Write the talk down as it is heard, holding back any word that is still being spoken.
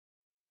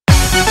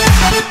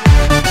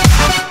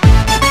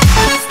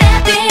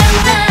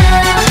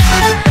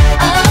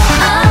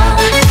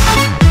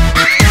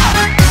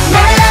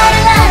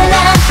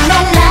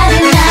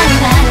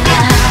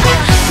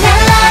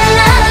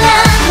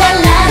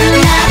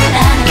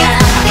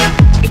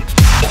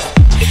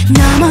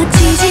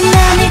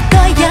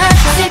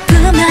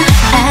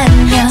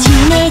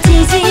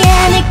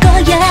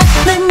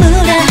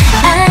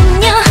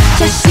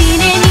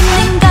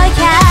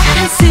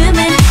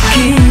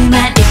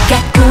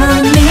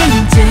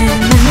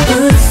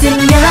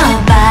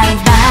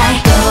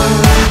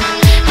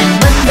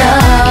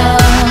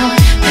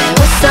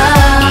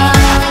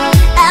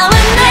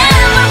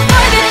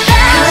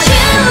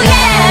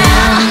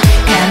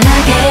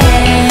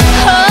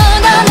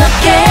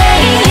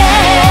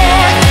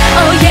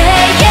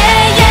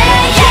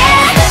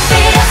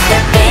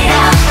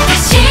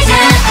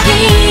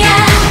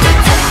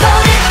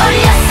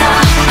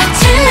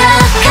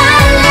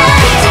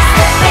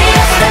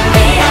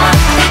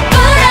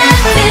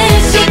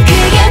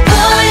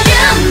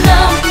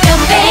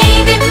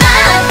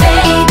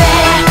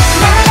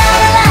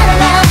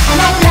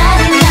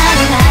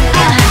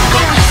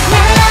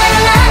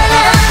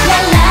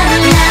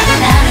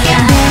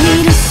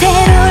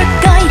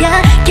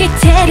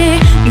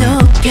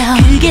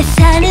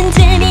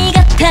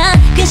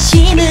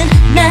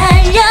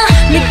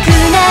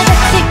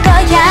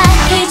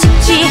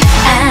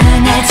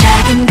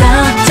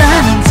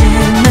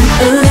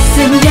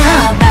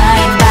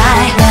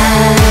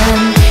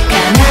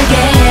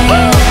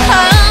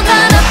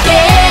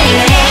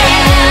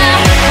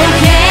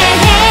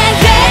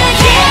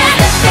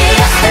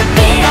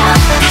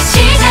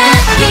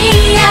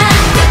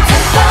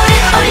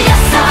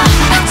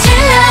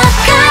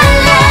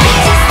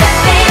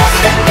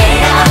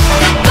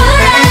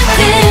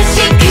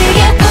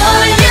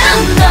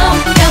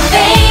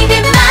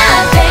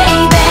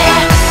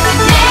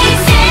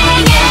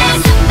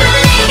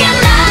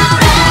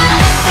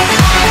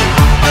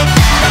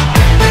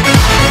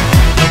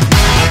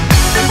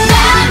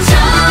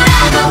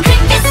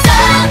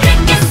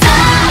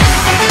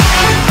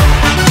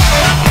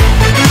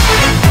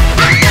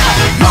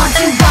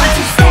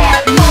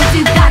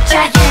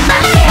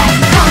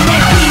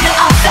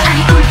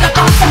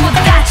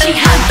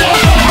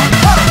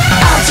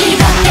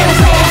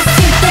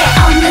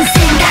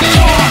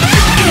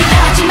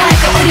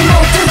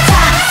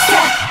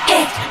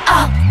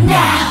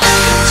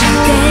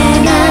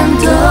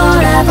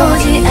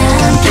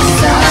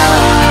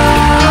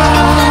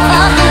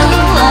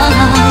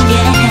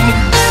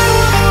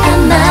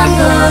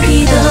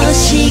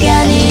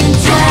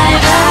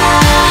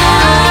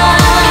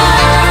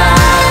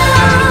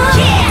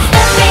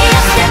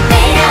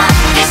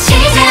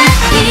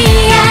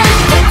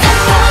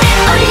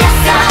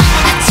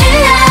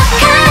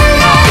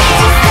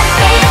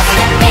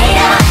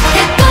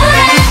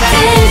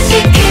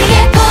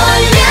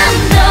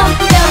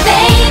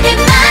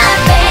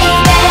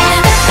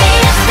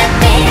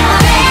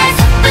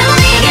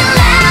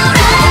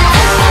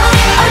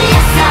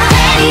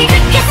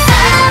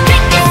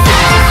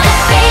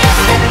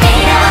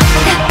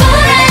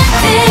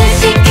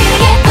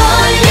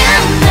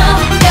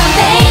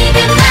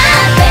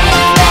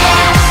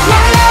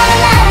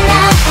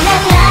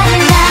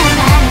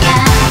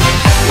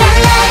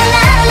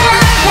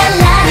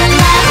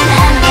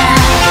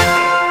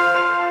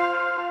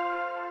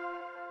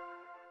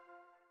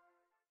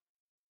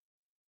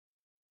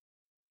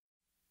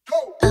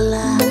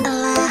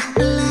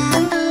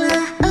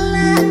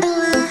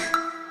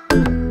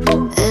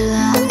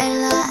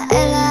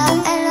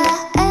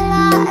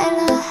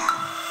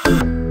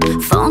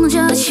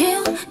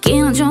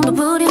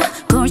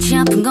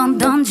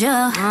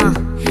줘.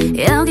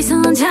 여기서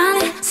한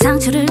잔에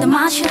상처를 더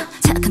마셔.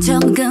 착한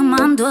척은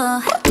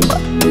그만둬.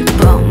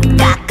 뽕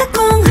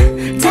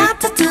까까꿍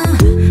타타투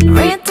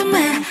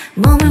리듬에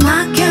몸을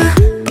맡겨.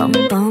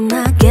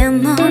 뻔뻔하게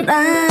놀아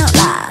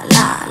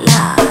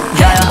라라라.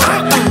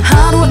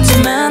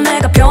 하루아침에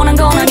내가 변한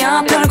건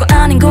아냐. 별거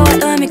아닌 거에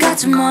의미가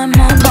좀 뭐야.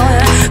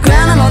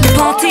 괜한 어디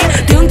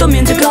버티 등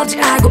떠민 적 없지.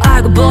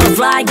 알고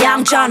butterfly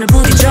양천을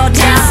부딪혀.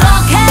 It's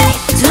okay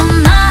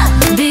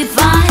tonight be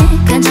fine.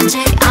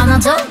 괜찮지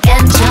않아도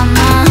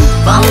괜찮아.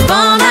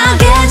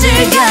 뻔뻔하게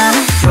즐겨.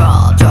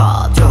 Draw go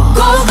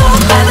go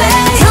baby.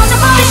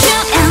 터져버린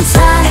shoot and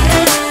tie.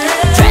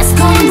 Dress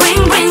code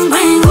bring bring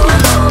bring.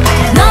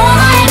 너와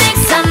나의 mix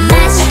and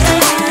match.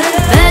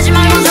 빼지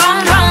말고 run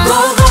run. Go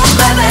go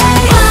baby.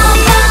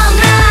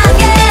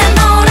 뻔뻔하게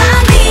놀아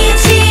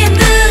미친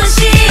듯이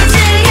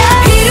즐겨.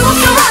 필요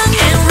없어 wrong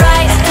and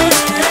right.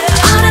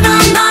 On and on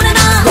on and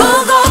on. Go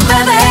go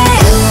baby.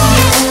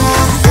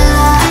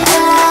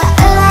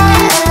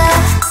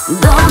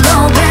 Go go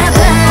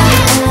baby.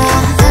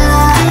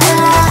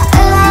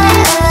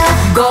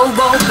 Go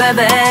go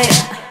baby.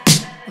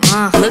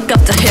 Look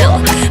up the hill.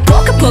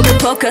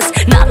 Focus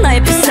난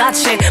나의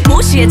피사체.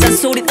 무시해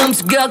잔소리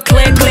음수겨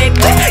click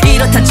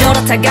이렇다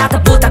저렇다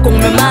가다 부탁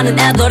공면 많은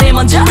애들이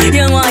먼저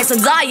영화에선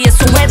나의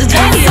소외도 돼.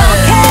 It's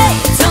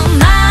okay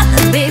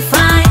tonight be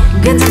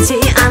fine. 괜찮지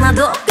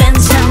않아도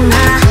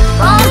괜찮아.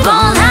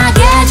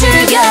 뻔뻔하게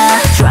즐겨.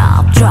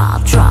 Drop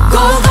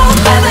Go go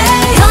baby.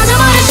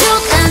 던져버린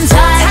shoot and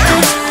tie.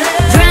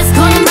 Dress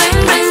code bling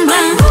bling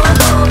bling.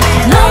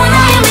 너와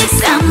나의 mix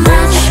and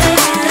match.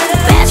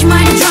 빼지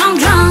말고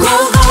drunk Go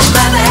go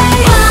baby.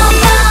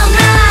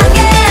 뻔뻔하게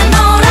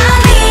놀아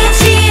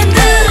미친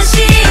듯이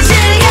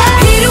즐겨.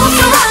 필요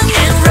없어 wrong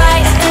and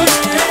right.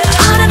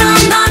 On and on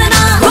on and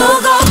on. Go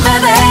go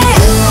baby.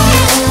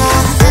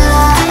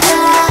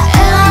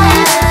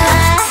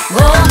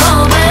 Go go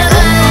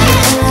baby.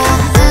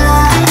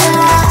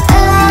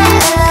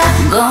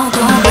 Go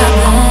go baby.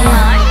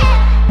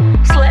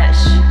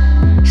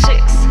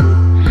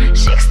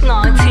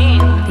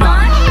 9/6/619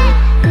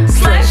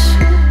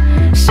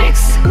 9/6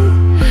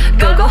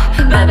 Go go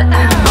baby.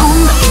 On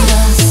the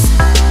bus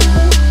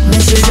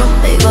매실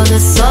준비가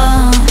됐어.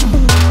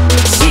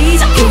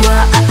 시작이야.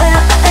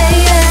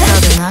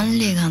 다들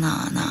난리가 나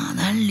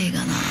난리가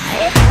나.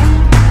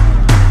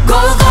 Go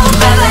go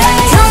baby.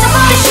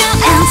 터져버린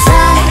shoot and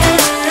tie.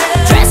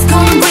 Dress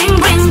code bring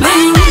bring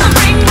bring.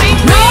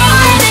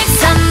 너의 mix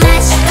and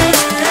match.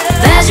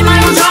 빼지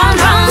말고 run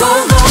Go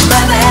go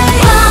baby.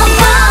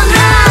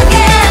 뻔뻔하게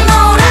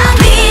놀아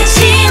미친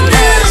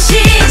듯이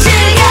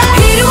즐겨.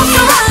 필요 없어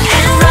wrong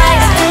and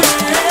right.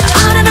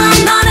 On and on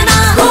on and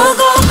on. Go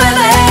go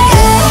baby.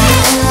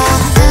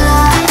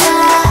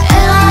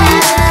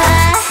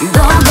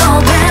 Go go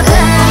baby.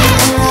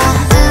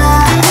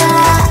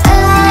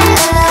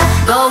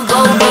 Go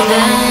go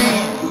baby.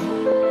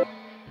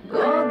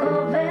 Go go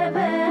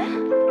baby.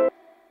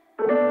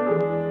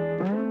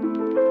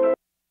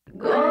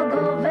 Go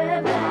go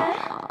baby.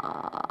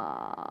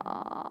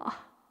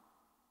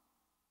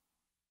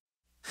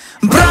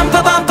 Bram pa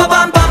bam pa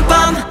bam bam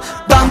bam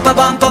bam pa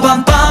bam pa bam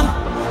bam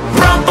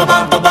Bram pa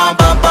bam pa bam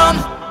bam bam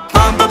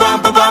bam pa bam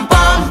pa bam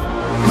bam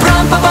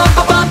Bram pa bam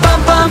pa bam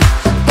bam bam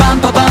bam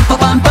pa bam pa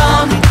bam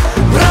bam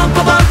Bram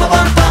pa bam pa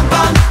bam bam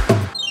bam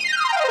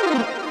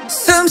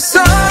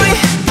숨소리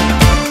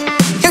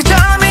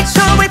약점이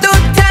초에도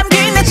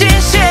담긴 내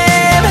진심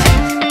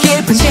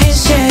깊은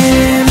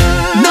진심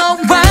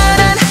너와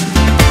난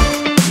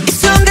이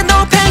순간도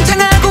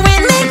팽창하고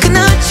있는 그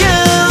우주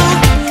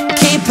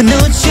깊은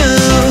우주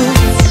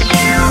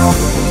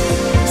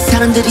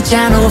사람들이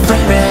잘 over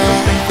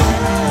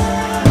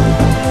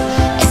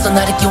애써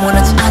나를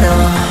기원하지 않아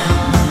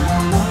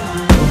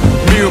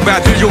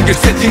미움받을 용기를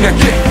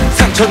세팅할게.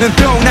 상처는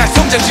또 날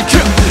성장시켜.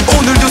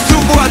 오늘도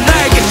수고한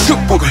나에게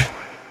축복을.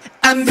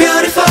 I'm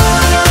beautiful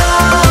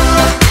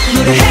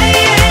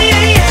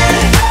노래해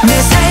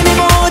내 삶의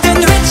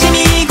모든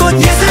외침이 곧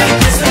예술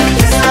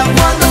I'm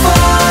wonderful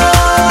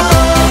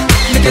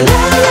내게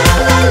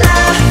라라라라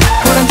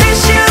보란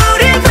듯이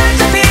우리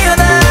반짝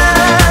피어나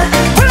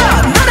불러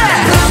노래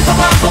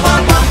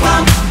빰빠밤빠밤빰빰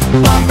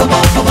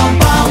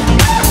빰빠밤빠밤빰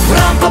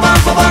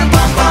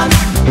빰빠밤빠밤빰빰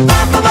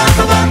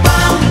빰빠밤빠밤빰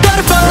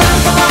Beautiful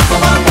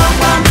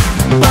빰빠밤빠밤빰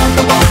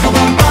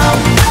빰빠밤빠밤빰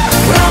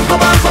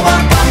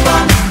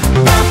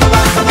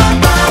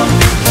빰빠밤빠밤빰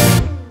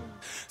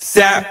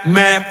Set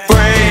me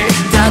free.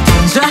 다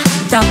던져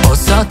다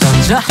벗어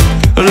던져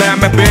Let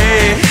me be.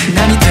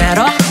 난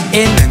이대로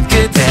있는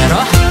그대로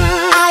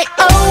I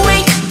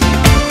awake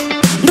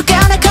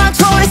누가 날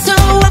컨트롤할 수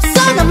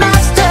없어 나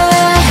master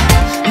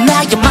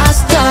나의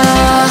master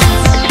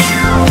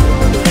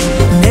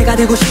내가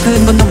되고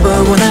싶은 건 number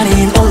one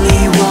아닌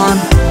only one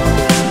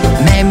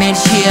매일매일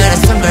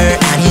치열했던 걸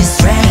아닌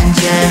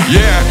stranger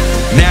Yeah.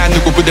 난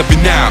누구보다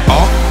빛나.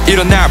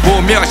 일어나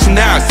보며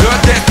신나. So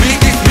that's me,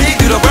 this me.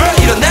 들어봐.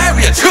 일어나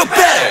위에 too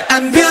better.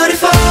 I'm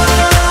beautiful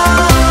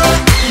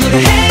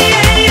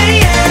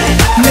노래해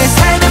내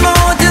삶의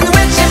모든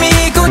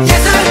외침이 곧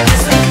예술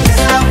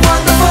I'm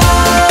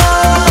wonderful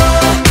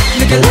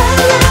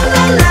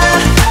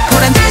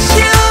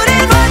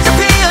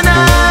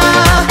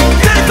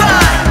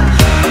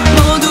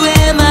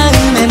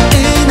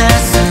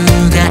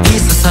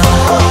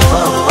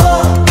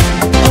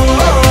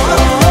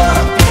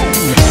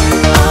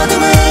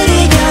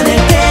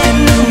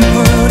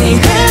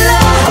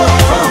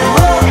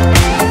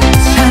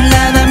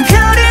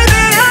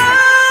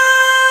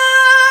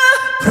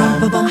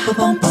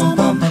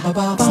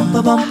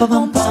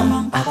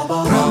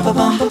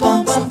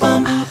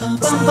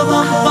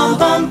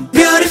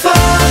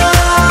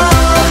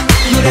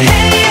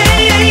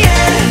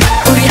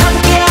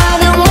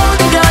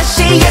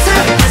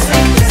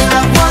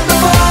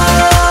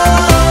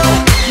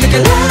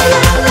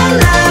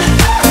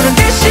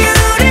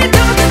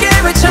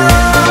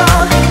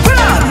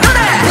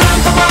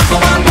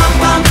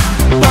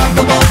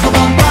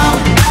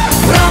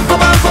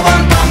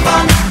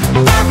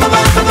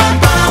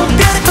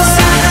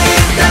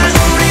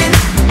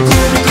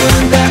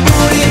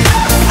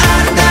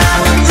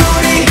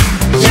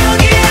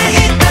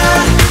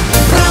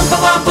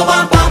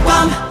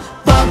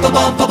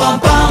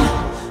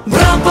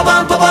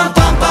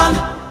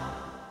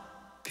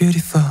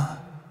Beautiful.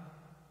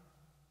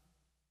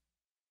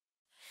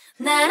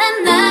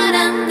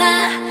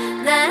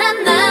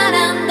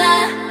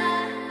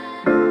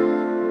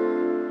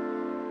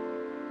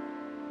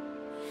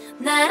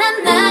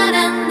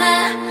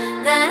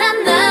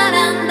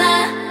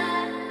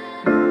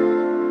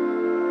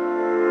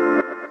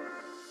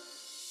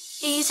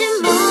 이제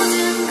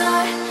모든 걸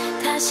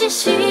다시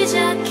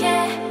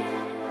시작해.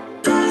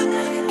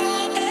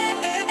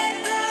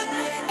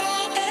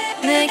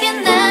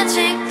 내겐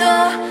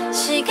아직도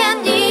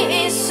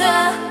시간이 있어.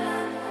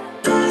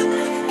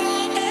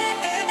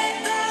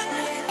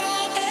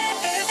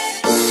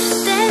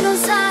 때론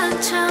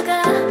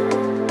상처가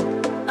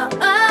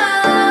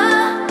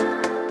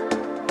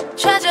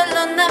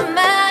좌절로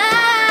남아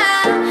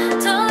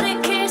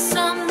돌이킬 수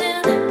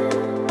없는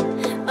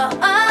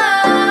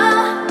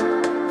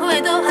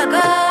후회도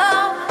하고.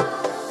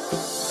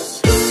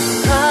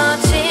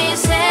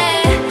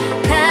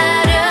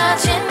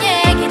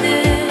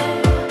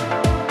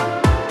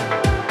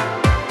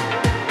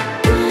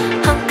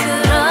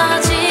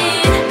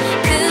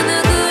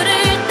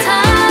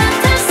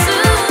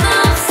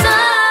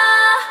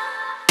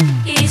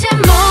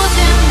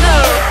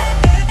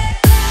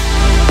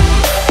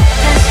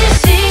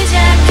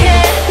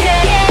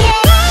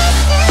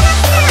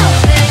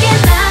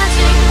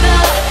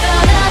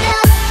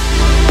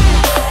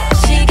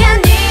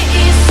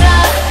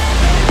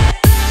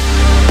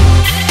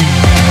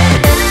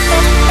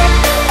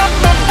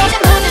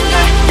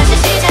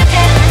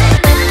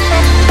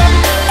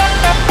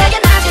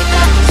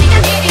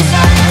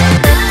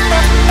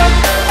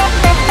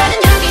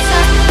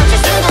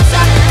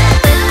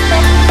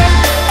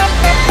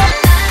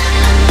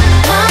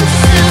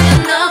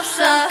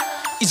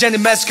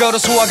 이제는 매스거로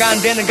소화가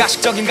안 되는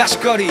가식적인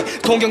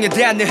가식거리. 동경에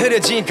대한 내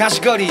흐려진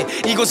가시거리.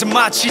 이곳은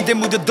마치 내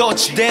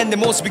묻어뒀지된 내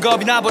모습이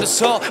겁이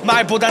나버려서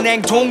말보단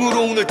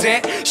행동으로 운을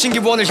때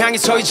신기원을 향해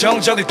서이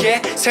정적을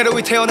깨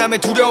새로이 태어남의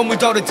두려움을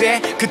덜을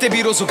때 그때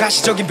비로소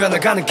가시적인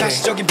변화가는 게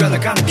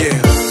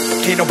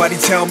Can't nobody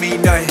tell me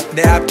nothing.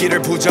 내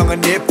앞길을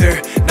부정한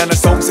잎들 나는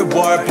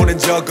송세월 보낸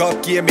적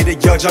없기에 미래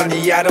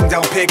여전히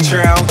아름다운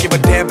picture. I don't give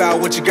a damn about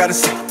what you gotta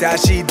say.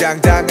 다시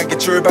당당하게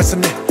출발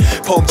선내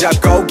폼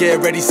잡고 get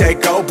ready set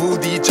go.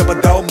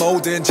 부딪혀봐도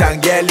모든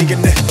장애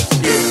리겠네.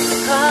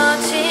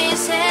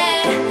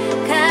 거짓에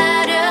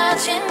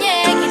가려진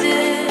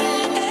얘기들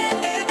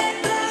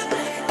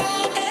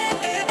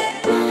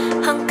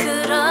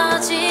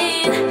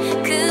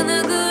헝클어진 그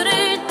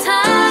누구를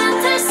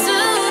탓할 순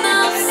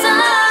없어.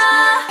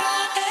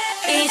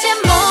 이제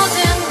모든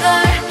걸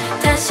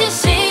다시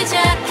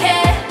시작해.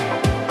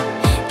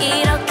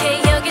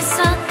 이렇게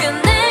여기서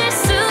끝낼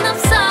순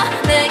없어.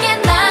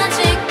 내겐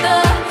아직도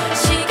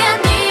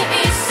시간이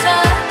있어.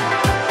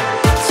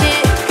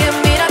 지금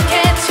이렇게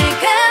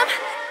지금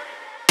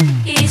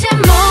이제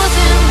모든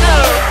걸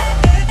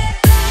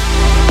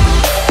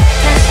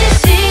다시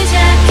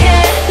시작해.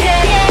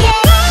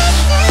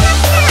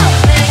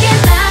 내겐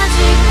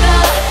아직도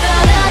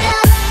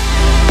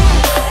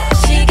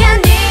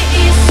시간이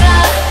있어.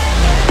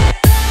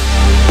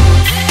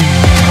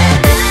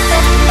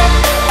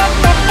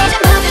 이제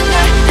모든 걸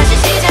다시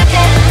시작해.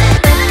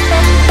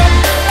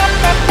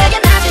 내겐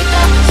아직도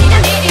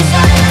시간이 있어.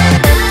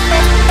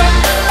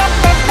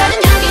 나는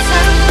여기서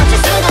멈출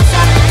순 없어.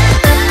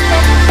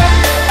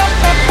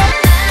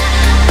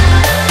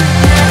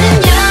 나는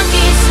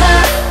여기서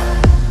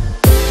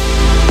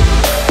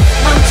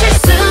멈출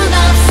순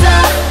없어.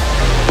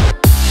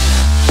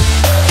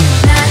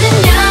 나는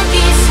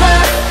여기서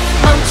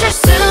멈출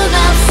순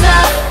없어.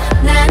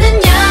 나는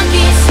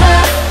여기서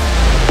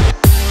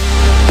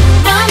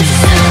멈출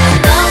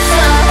수는 없어.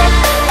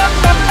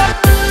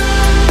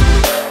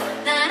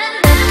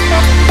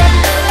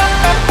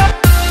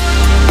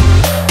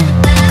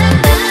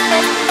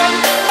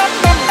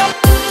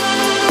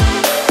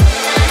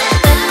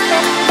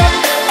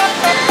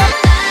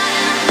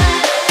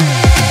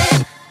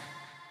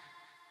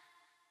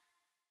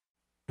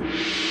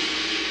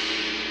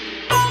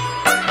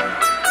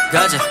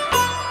 가자.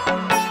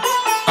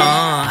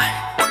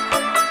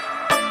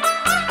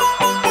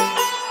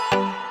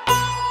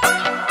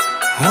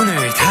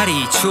 오늘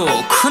달이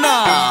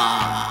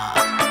좋구나.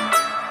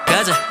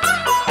 가자.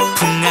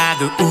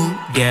 풍악을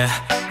우려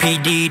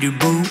비리를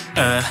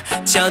부어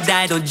저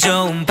달도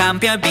좋은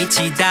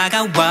밤별빛이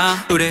다가와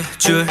우리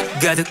줄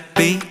가득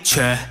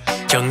비춰.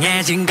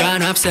 정해진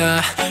건 없어.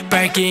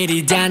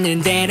 발길이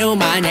닿는 대로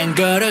마냥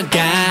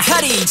걸어가.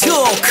 달이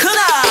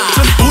좋구나.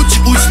 우지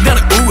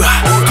나는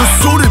우아 그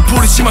소리를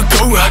부리지만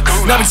고아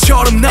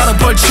나비처럼 나는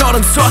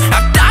벌처럼 쏴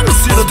악당을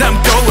쓸어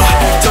담고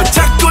저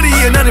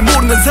작거리에 나를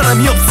모르는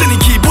사람이 없으니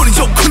기분이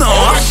좋구나.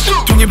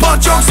 동해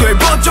번쩍 서해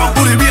번쩍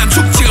우릴 위한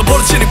축제가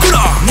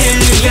벌어지는구나.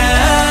 닐리야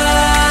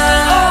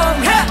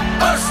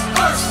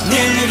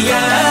닐리야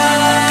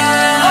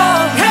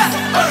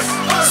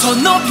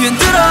손 높이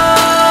흔들어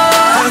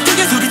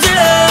크게 소리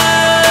질러.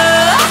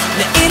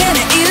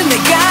 내일은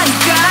내가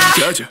니까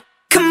가자.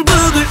 큰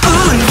북을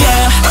울려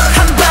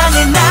한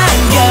방에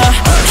날려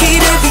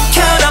길을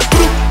비켜라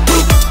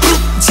푹푹푹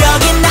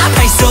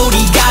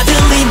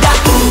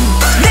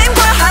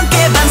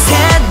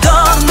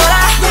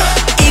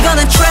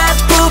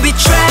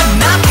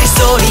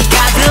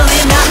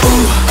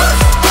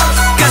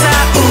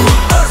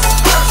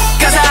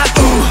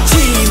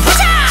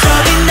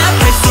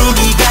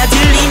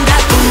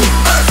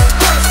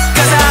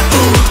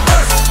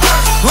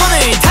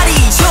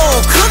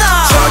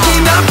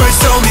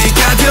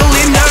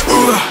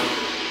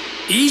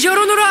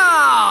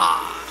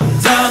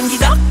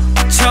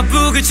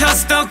북을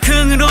쳐서 더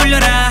킁을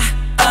올려라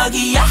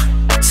어기야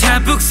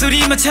자북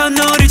소리 맞춰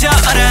노를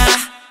저어라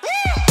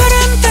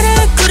바람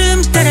따라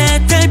구름 따라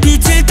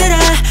달빛을 따라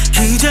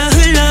그저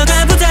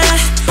흘러가 보자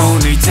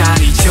오늘따라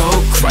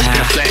좋구나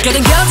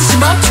가는 겨드시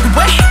멈추고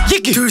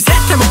왜 둘셋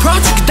하면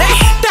풀어주게 돼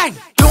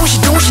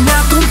동시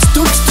나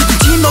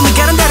둠치 놈이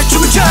가는 대로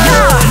춤을 춰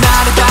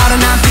나를 따라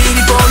난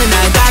빛이 보는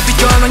나의 달빛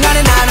조명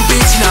아래 나는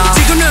빛이 나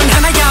지구는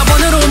하나야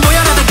원으로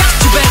모여나다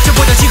같이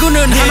뱉어보자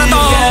지구는 하나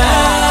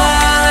더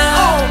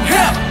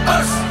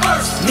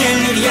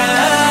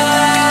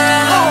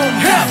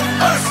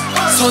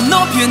손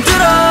높이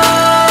흔들어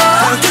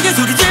더 크게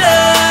소리 질러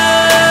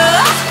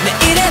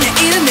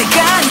내일은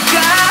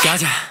내가니까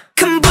가자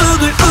큰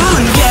북을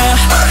울려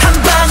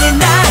한 방에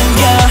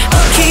날려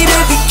길을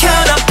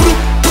비켜라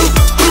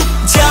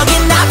저기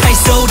나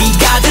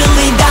발소리가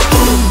들린다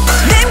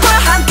님과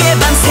함께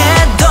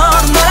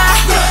밤새도록 놀아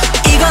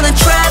이거는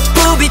트랩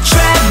부비 트랩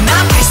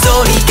나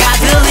발소리가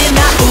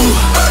들린다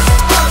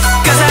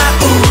가자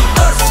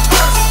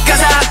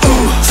가자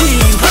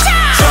지워자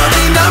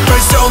저기 나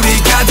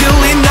발소리가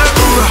들린다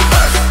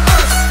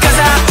가자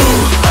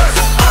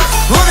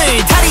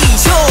오늘 다리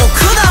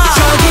좋구나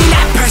저기 나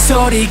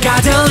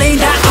발소리가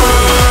들린다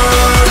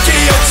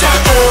기억자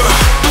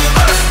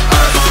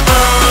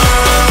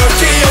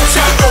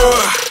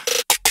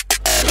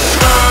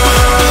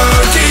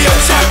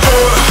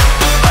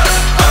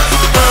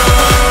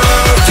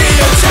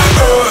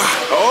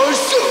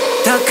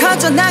더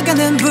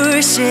커져나가는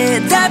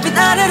불씨 달빛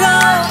아래로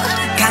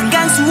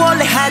강강수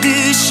원래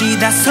하듯이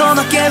다 손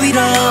어깨 위로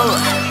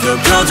더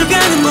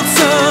커져가는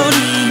목소리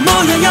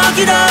모여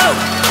여기로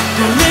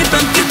오늘 밤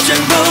끝장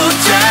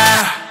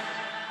보자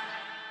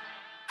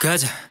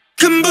가자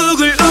큰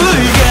북을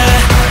울려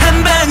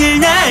한 방을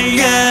날려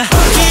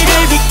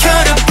길을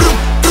비켜라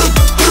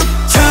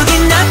저기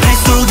나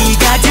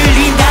발소리가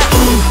들린다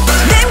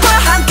님과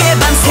함께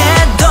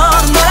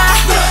밤새도록 놀아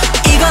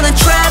이거는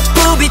트랩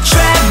부비 트랩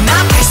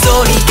나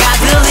발소리가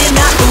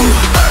들린다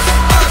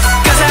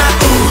가자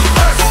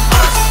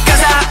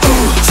가자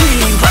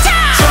지워자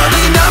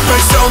저기 나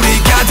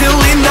발소리가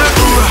들린다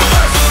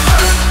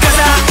가자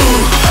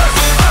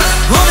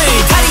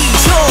오늘 다리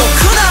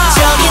좋구나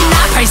저기 나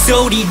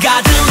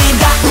발소리가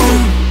들린다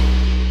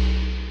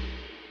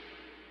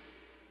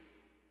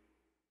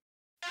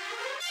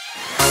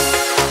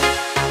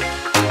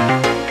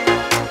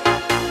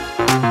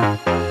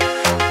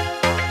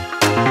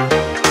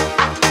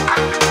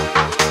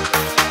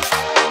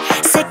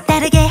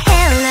색다르게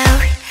hello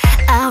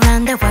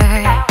around the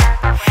world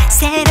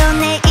새로운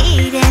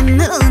내일의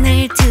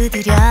문을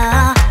두드려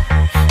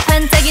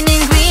반짝이는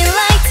green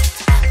light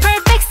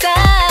perfect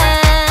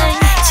sign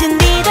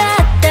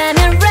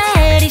준비됐다면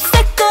ready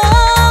set go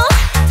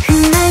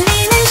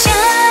흩날리는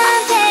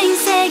샴페인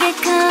색의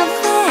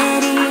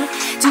컵레디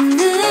두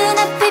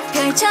눈앞에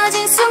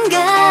펼쳐진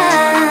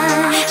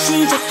순간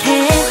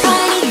시작해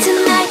party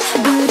tonight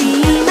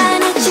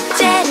우리만의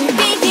축제를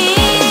begin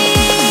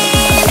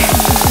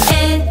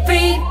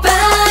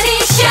Everybody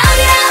shout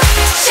it out,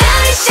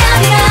 shout it,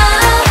 shout it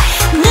out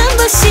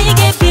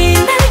눈부시게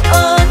빛날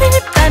오늘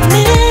밤은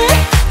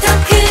더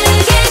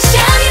크게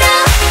shout it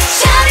out,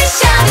 shout it,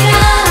 shout it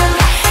out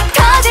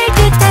커질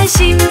듯한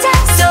심장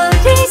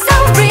소리 so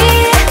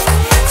real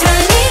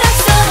Turn it up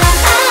so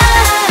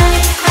high,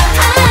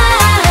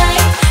 high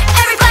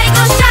Everybody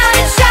go shout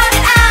it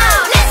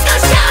out Let's go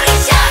shout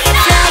it out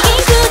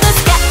Flying to the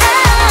sky,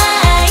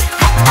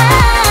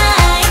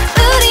 high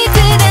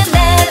우리들의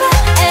never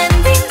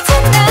ending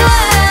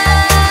tonight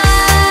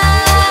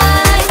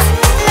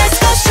Let's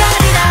go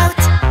shout it out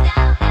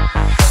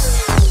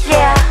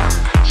Yeah,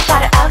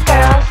 shout it out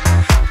girls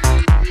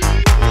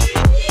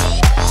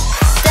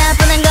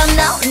따분한 건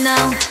no, no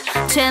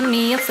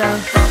재미없어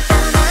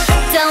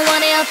Don't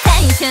want your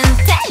tension,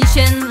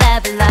 tension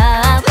level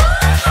up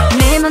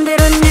내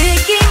맘대로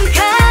느낌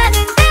가는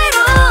대로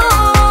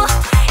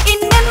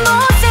있는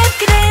모습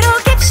그대로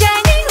keep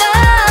shining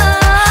up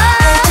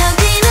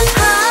펼쳐지는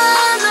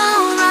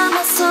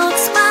panorama 속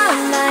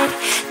spotlight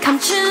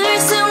감출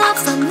수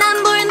없어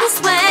난 born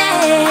this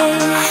way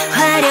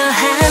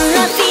화려한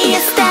love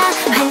fiesta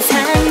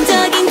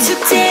환상적인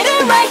축제를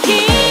right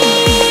here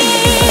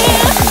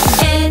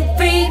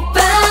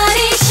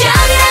Everybody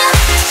shout it out,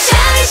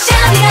 shout it,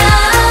 shout it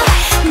out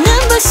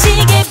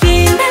눈부시게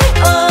빛날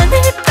오늘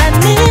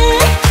밤은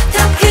더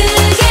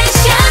크게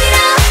shout it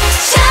out,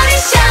 shout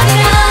it, shout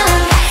it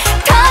out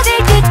커질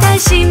듯한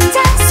심장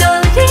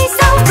소리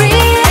so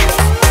real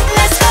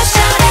Let's go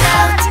shout it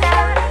out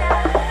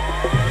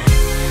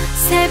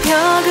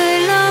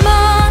새벽을 넘어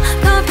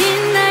더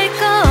빛날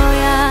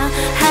거야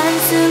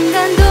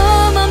한순간도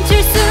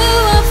멈출 수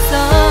없어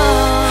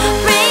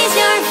Raise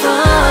your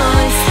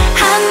voice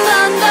한 번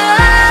더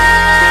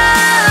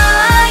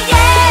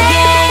Yeah,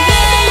 yeah,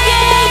 yeah,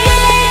 yeah,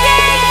 yeah,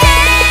 yeah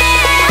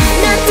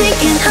Nothing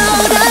can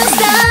hold us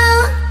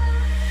down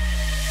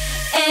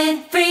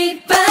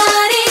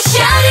Everybody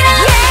shout it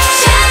out,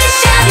 shout it,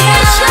 shout it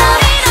out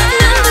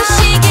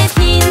눈부시게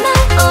빛날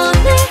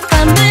오늘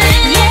밤은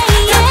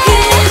더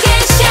크게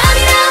shout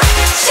it out,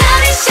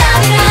 shout it,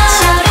 shout it out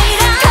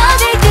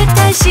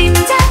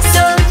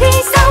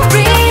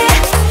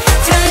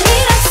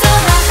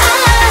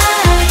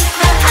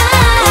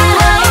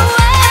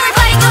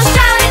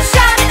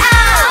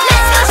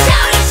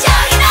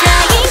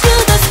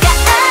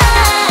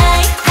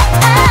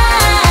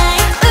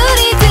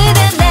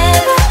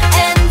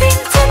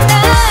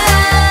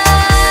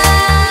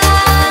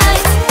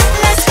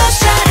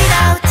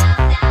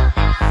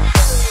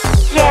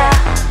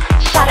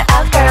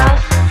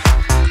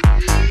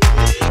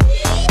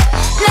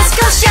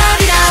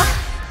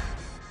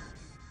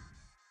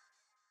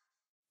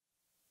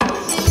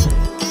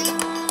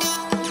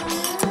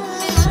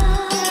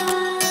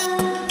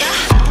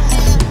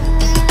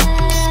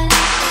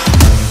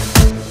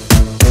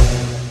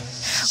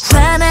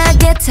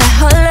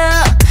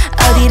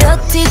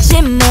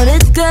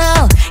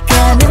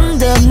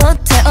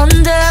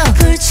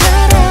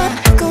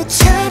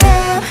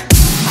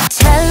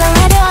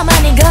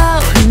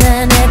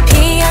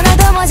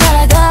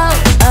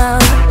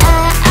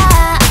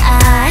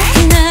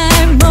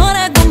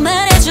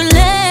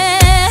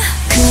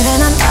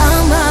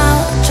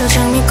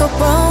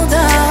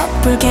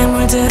붉게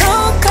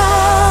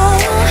물들어가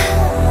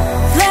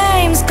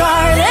Flame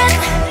scarlet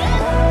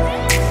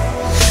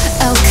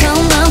Oh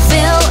come on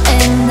feel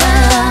it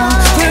now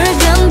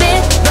붉은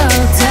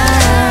빛보다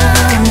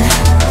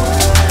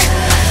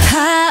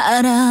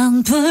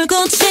파란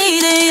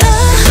불꽃이 되어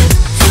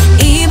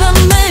이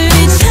밤을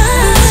비춰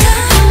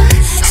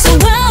So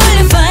wild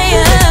and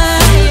fire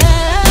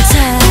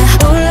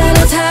타올라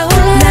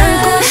타올라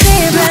난 꽃이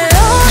별로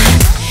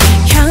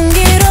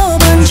향기로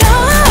번져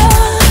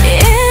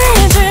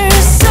잊을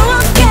수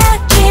없게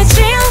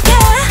지우게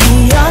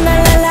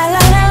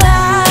라라라라라라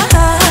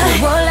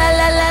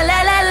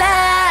라라라라라라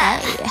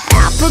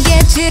아프게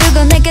지르고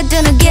내게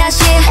드는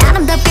가시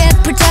아름답게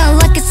불타올라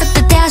like it's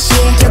up 다시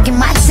여기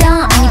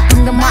맞아 안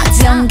예쁜 건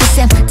맞아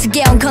기샘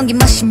특이한 공기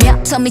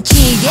마시며 더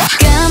미치게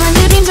까만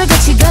그림자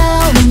거치고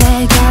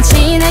내가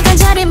지나간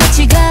자리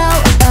마치고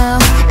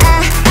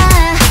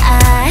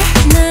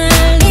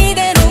날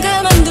이대로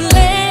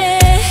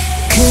가만둘래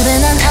그래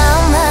난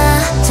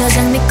아마 저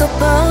장미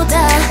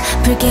꽃보다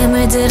붉게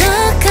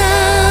물들어가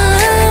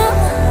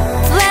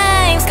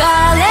Flame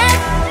scarlet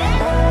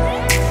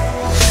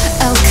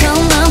Oh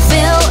come on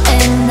feel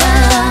it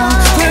now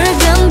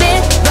붉은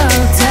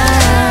빛보다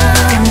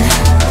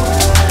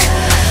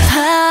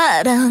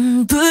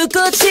파란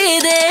불꽃이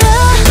되어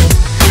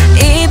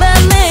이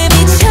밤을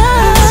비춰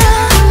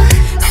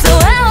So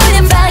wild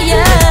and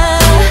fire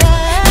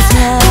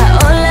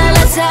타올라라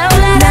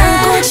타올라라 난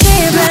꽃이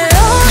별로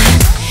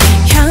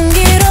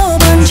향기로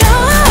번져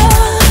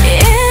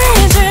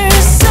잊을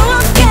수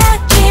없게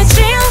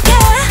지우게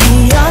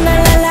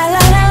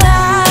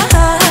라라라라라라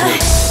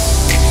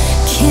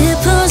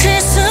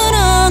깊어질수록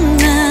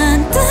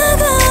난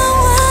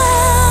따가워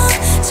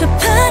저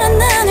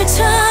파란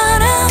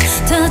하늘처럼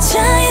더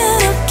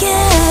자유롭게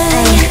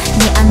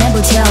네 안에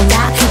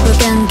불태워라 그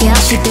붉은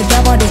겨시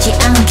들어버리지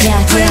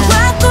않게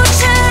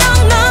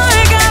불꽃처럼 널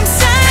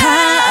감싸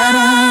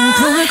파란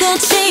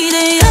불꽃이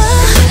되어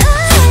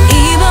이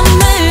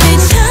밤을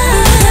비춰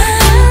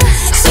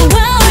So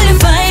wild and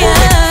fire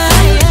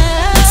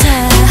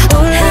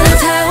타올라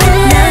타올라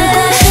난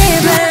꽃이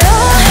별로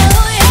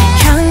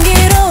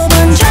향기로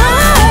번져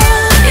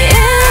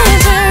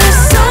잊을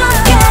수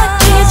없게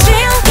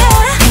지우게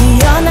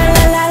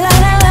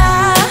라라라라라라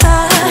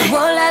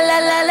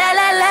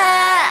라라라라라라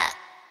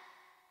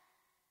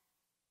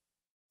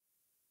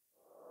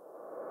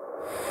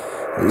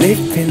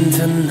Live in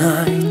the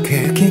night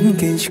그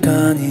긴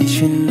시간이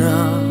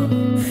지나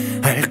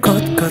알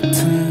것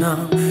같은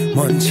나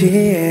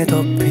먼지에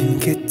덮인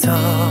기타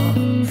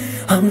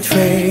I'm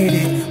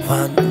traded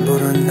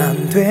환불은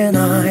안 돼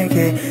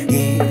나에게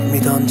이미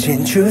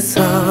던진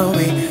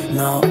주사위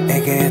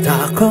너에게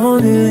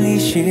다가오는 이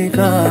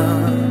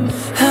시간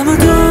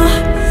아무도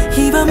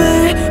이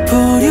밤을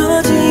보려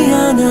하지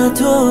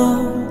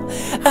않아도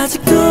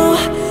아직도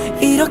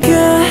이렇게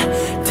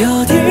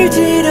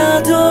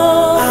떠들지라도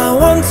I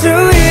want to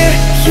hear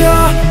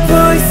your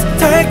voice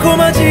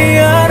달콤하지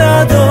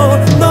않아도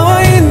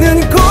너와 있는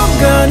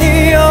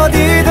공간이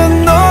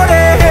어디든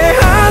노래해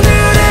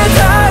하늘에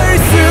닿을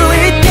수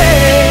있게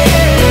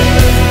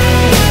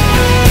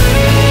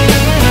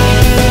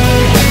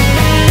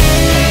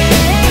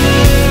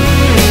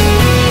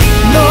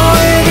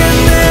너에게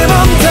내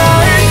맘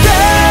닿을 때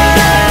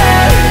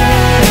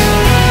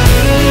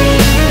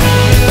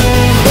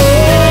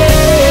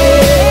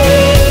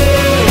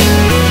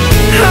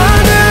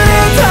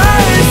하늘에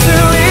닿을 수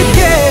있게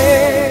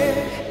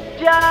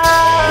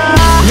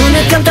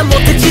눈을 감다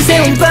못해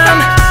지새운 밤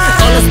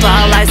All the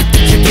spotlights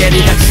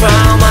비추게리 다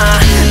trauma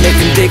내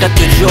군대가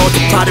뜨줘도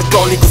팔을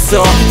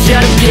벌리고서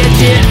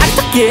자르게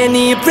아깝게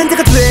네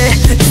브랜드가 돼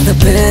It's not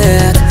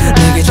bad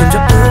내게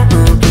점점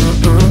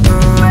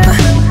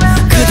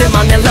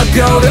그대만의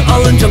로고를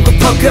얼른 전국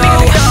퍼고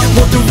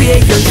모두 위에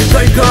연주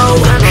걸고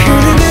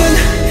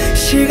흐르는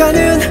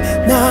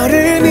시간은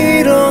나를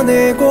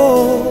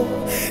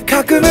밀어내고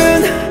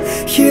가끔은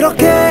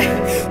이렇게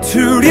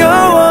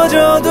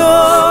두려워져도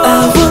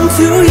I want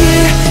to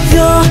hear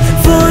your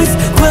voice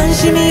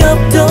관심이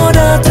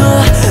없더라도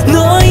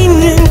너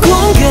있는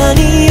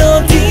공간이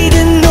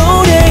어디든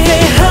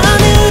노래해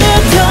하늘에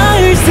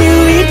닿을 수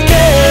있게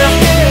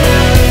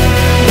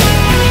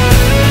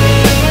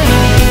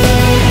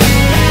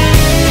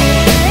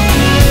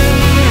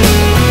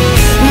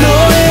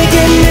너에게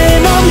내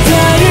맘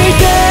닿을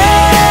때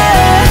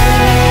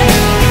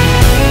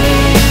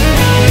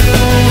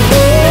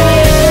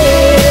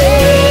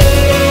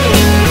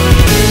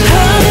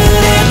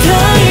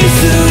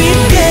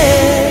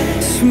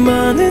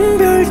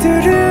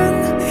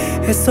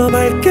애써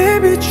밝게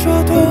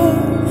비춰도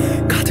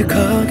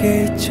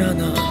가득하게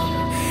있잖아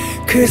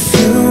그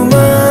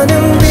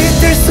수많은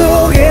빛들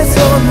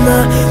속에서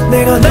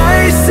내가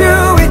날 수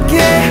있게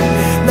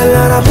날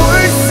알아볼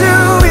수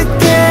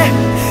있게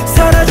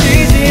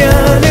사라지지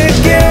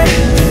않을게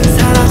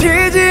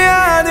사라지지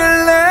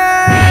않을래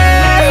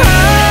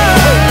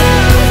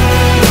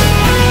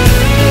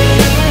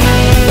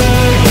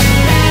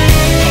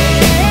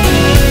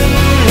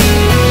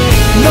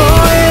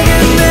너에게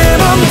내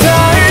맘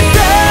닿을 때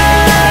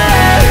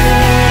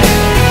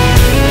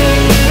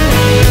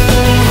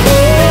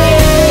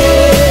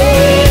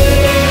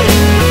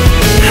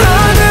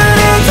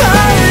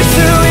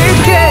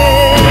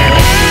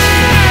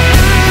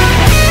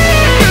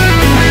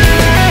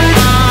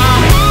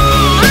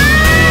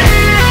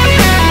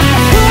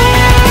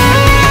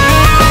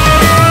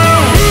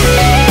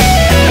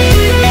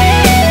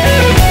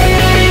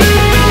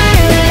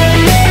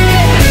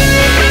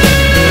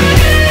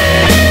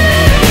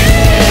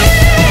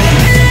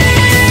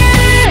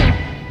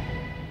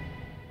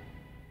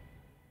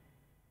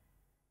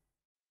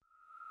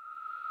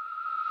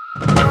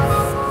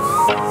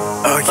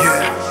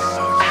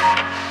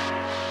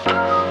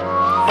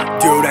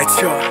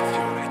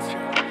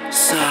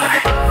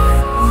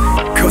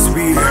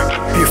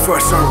before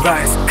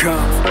sunrise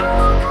comes.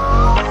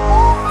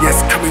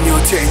 Yes, coming your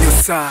day, new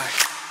side.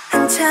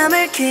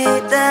 한참을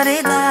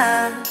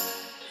기다리다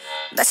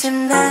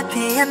마침내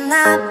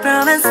피었나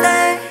Romance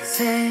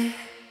Day.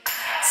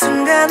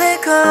 순간에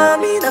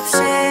고민 없이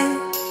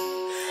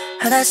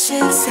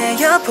하나씩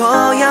새겨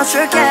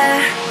보여줄게.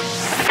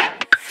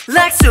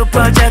 Like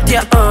superjet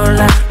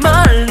뛰어올라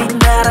멀리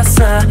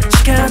날아서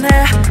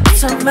시간에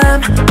앞선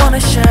맘 wanna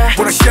shine.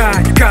 Wanna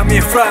shine, you got me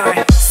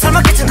fly.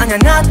 설마 끝은 아냐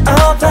not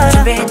over.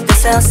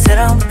 준비됐어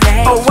새로운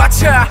page. Oh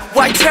watch out,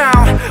 White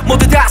Town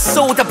모두 다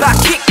쏟아봐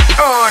kick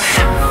on.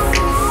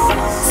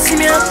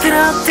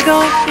 스며들어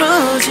뜨거운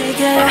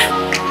무지개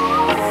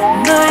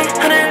너의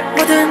하늘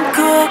모든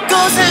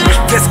곳곳에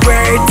This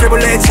way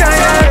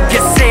𝒍�𝒚𝒍𝒊𝒔𝒕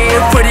You see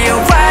pretty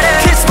white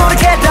Kiss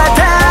모르게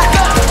닫아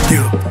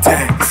New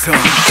day song.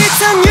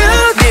 It's a new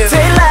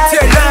daylight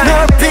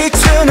널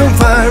비추는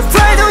world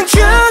Why don't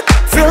you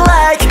feel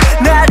like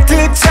날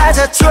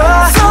되찾아줘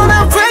So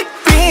now wake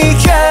me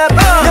up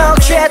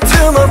너의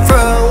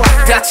tomorrow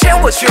다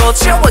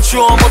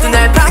채워줘 모두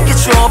날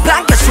반겨줘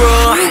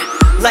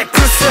Like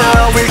Bruce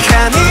we're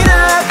coming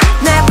up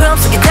내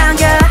봄속에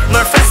당겨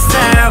More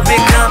faster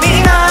we're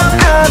coming up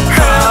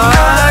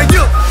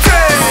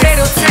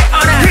새로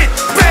태어나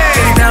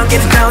Get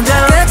it down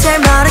끝을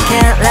모르게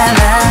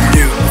라라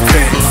New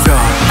day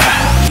song.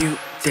 New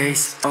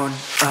days on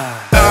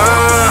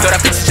너랑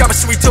빛이 잡을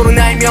수 있도록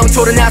나의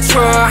명토를 낮춰.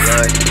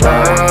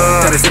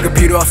 다른 색은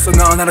필요 없어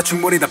넌 하나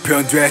충분히 다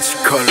변되지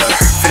color.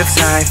 Flip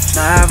side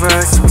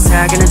flowers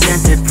속삭이는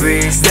gentle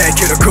breeze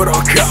내게로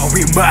걸어가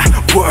We my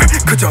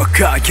world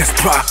그저가 yes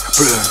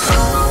problem.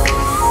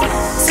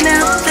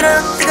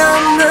 스며들어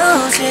뜨거운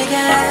무지개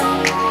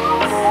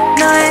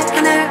너의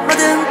하늘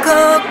모든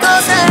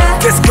곳곳에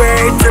This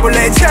way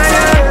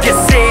𝒍�𝒚𝒍𝒊𝒔𝒕 You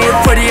see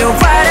pretty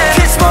white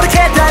Kiss 모르게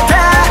닫아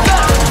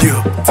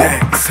New day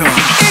song.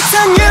 It's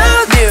a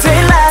new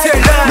daylight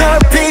널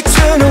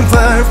비추는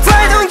world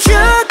Why don't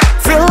you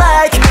feel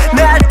like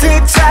날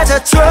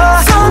되찾아줘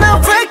So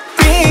now wake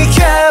me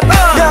up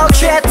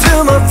너의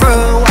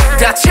tomorrow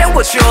다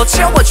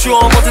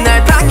채워줘 모두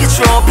날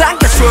반겨줘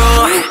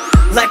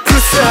Like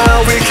Bruce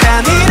we're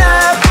coming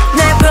up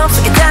내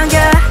봄속에 당겨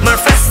More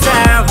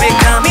faster we're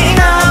coming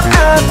up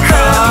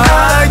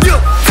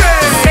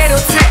새로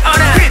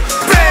태어나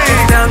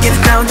Get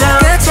it down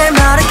끝을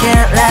모르게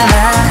라라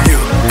New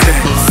day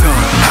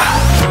song.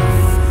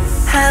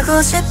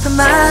 하고 싶은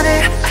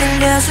말을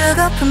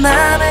들려주고픈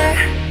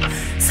맘을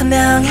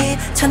선명히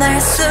전할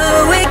수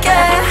있게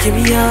Give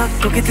me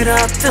up 고개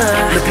들었다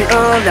높이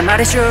올라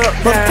말해줘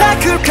모두 다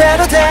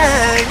그대로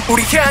돼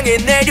우리 향해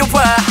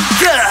내려와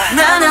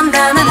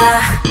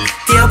나나나나나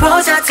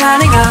뛰어보자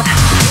turning up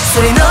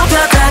소리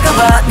높여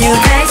다가와 New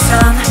day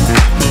sun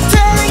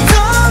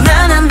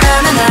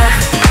나나나나나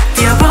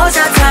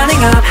뛰어보자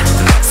turning up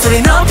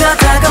소리 높여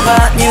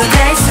다가와 New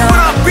day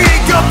sun Be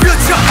your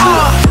future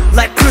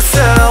Like Bruce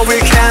we're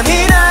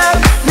coming up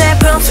내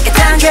봄속에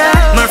당겨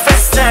More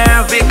faster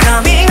we're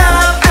coming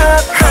up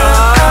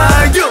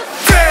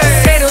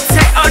새로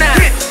태어나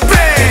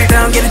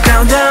Get it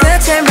down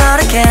끝을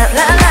모르게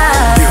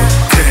라라 New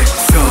day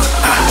song.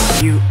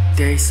 New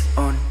days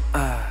on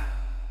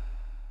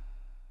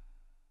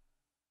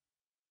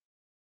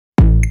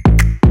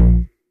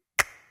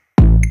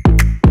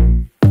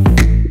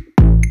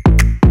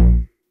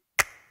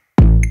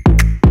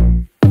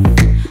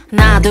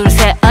하나 둘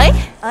셋 어이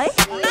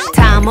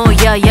다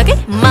모여 여기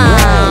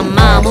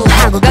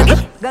마무하고 가기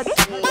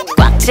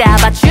꽉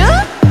잡아줘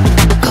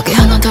거기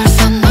하나 둘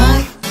셋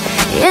너희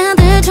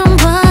얘들 좀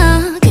봐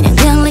그냥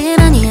별일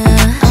아니야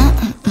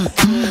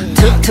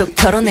툭툭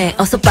털어내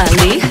어서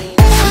빨리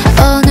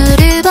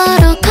오늘이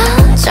바로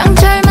가장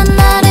젊은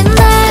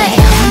날인데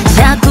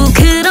자꾸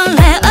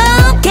그럴래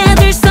어깨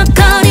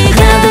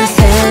들썩거리게 하나 둘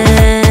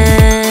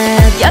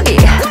셋 여기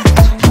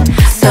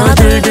서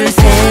둘 둘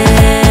셋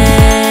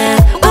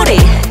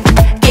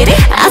우리끼리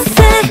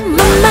아세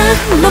맘마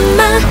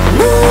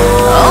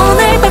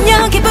오늘 밤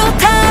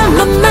여기부터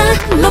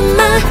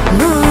맘마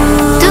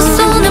두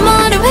손을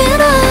머리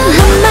위로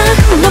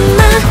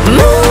맘마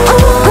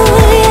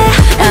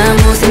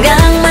아무 생각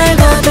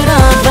말고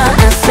들어봐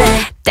I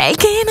say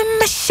딸기는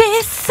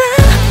맛있어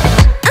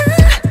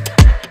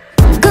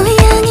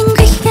고양인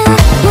귀야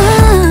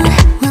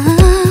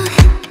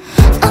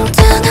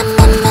엉뚱한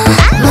맘마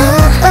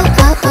밤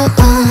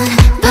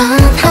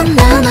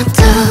하나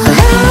놔둬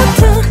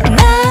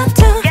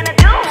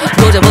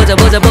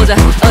보자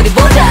어디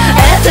보자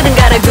애들은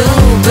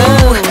가라구구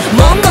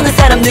몸 거는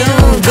사람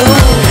누구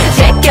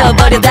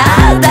제껴버려 다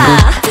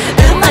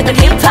음악은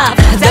힙합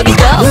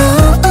저기도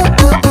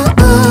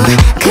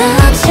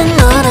같이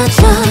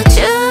놀아줘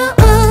쭉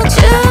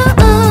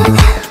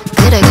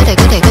그래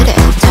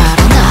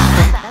잘한다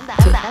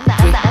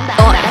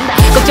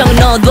걱정은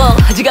넣어둬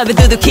지갑에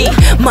두둑히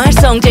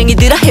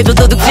말썽쟁이들아 해줘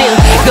도둑질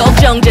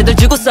걱정제들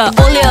주고 써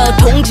올려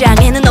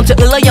통장에는 넘쳐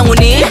흘러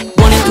영원히 1,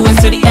 2,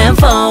 3, and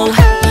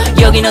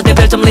 4 여긴 어때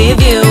별점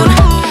리뷰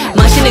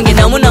마시는 게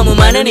너무너무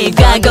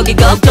많으니까 거기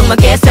걱정 마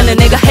계산은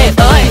내가 해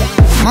어이.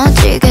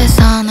 멋지게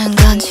사는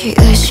건지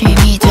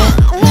의심이 돼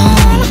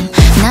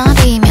넌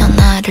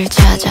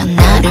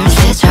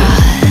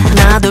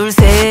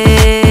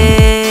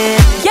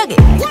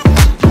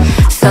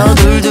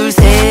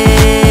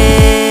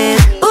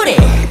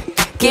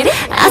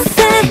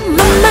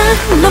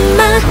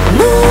mama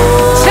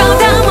move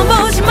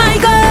쳐다보지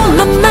말고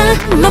mama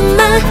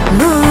mama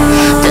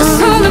move 두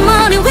손을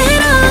머리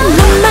위로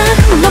mama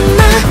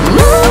mama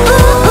move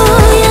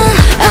yeah.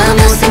 아무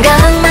생각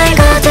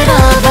말고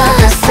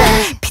들어봤어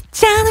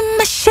피자는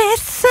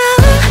맛있어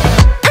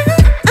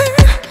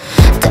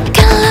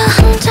tequila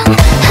한잔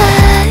해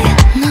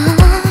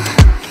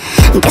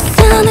너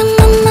계산은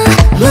mama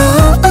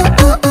move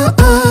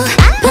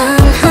난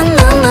하나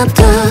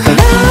나도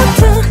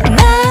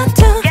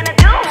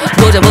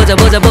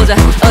보자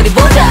어디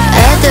보자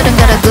애들은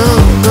가라고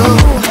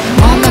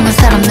모르는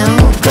사람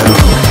누구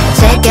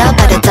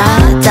제껴버려 다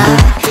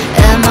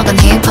음악은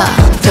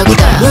힙합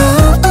저기다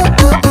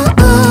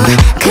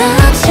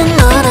같이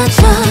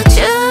놀아줘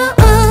쭉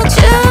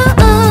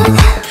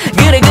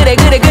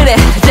그래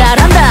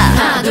잘한다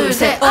하나 둘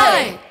셋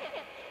어이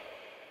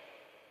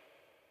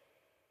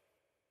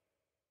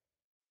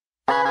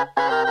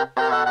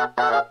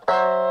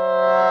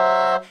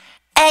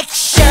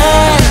액션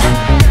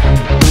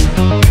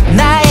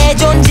나의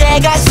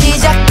존재가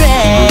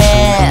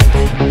시작돼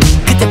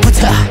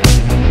그때부터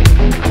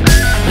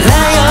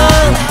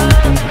라이언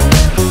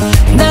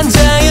난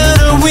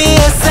자유를 위해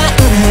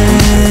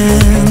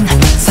싸우는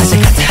사실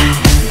같아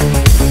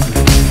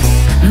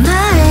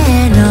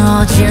나의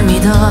에너지를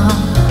믿어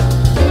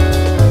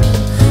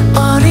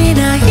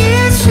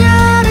어린아이처럼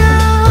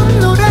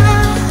놀아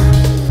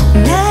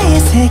나의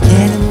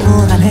세계는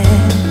무한해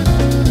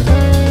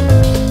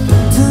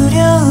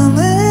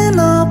두려움은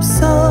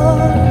없어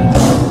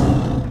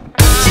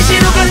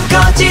지지록은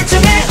거짓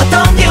중에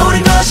어떤 게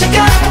옳은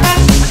것일까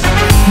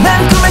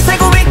난 꿈을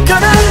살고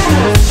있거든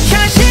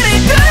현실을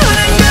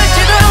꾸는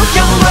걸지도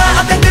영화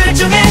악당들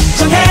중에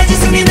정해진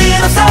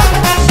승리는 없어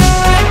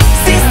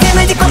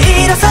시스템을 딛고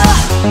일어서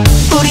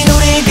우린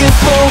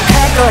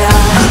극복할 거야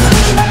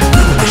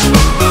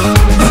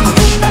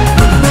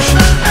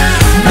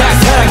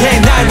난 사랑해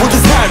날 모든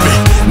삶을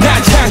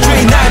난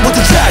창조해 날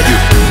모든 자유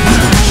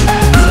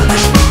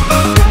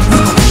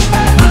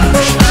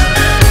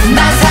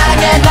난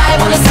사랑해 나의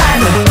모든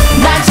삶을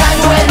난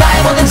창조해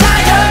나의 모든 자유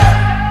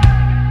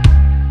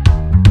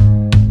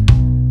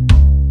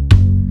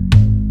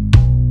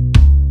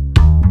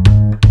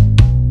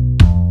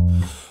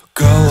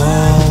Go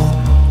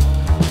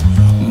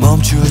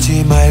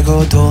멈추지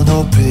말고 더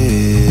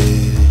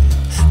높이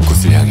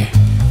곳을 향해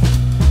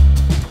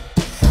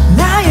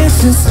나의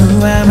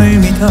순수함을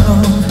믿어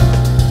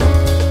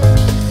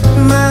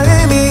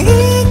마음이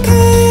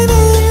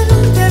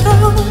이끄는 대로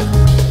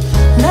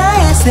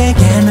나의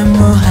세계는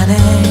무한해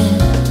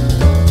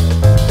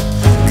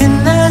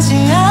끝나지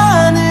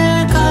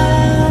않을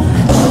거야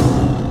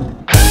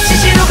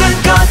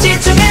지지록은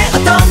거짓 중에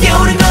어떤 게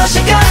옳은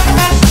것일까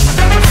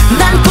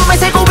난 꿈을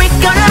살고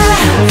있거나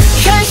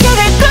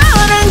현실을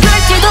꾸는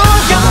걸지도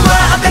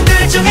영화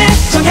악당들 중에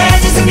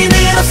정해진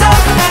승리는 없어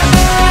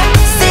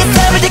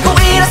시스템을 딛고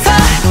일어서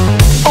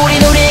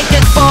우린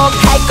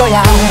극복할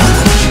거야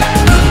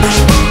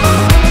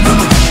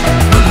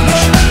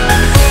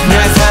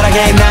난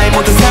사랑해 나의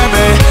모든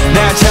삶을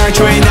난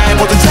창조해 나의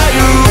모든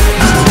자유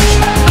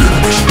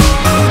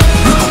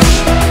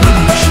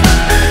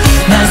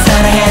난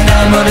사랑해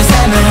나의 모든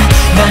삶을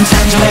난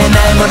창조해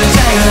나의 모든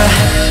자유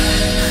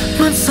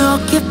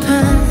맘속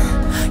깊은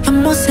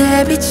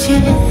연못에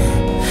비친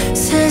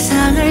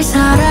세상을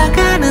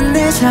살아가는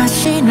내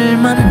자신을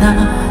만나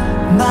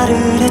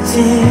말을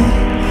했지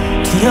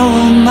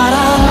두려움 마라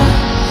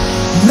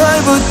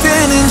널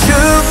붙드는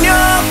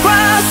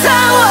중력과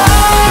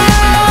싸워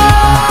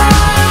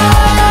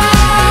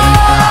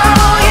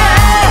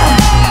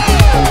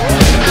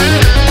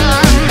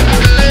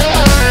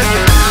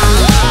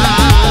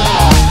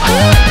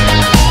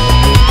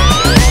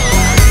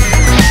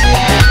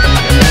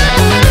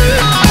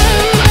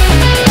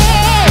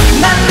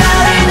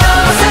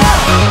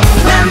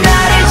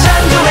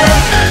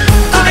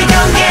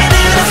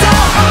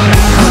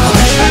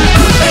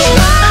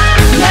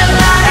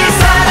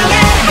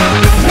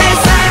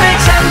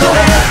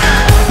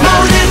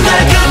모든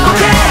걸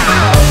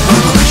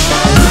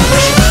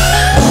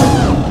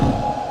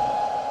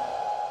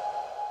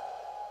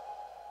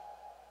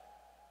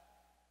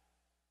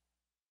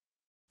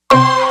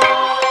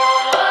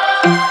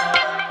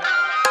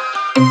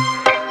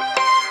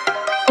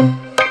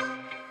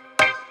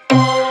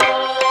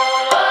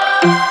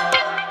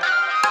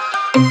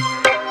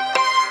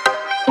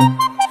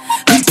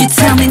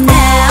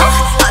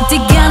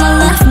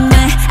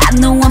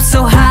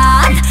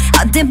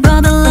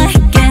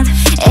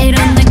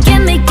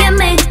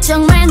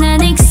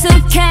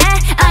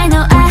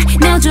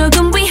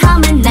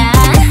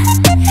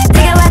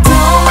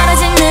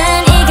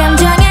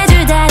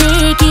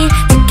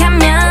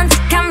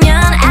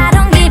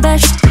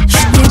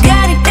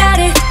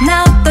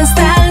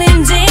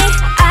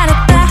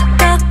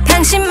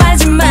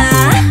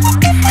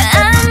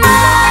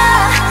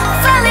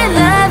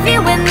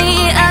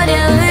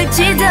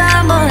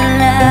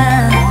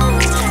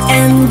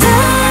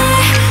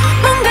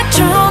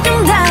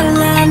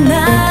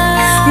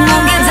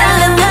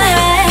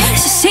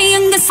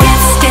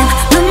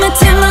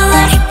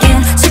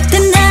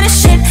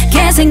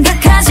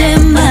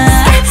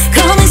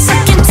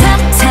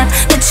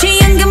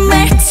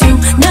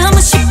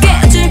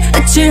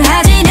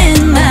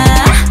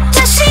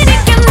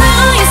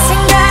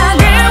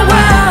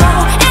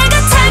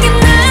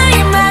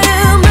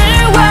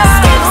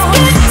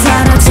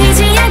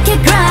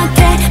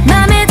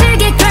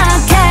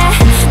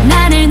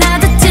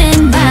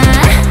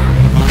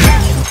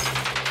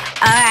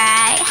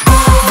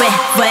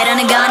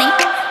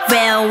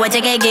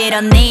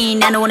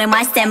오늘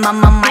my step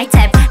my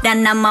type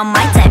난 나만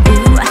my type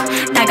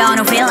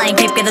다가오는 feeling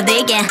깊게도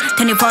digging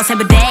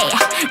 24/7 day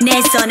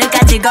내 손을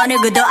가지고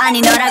누구도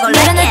아닌 너라고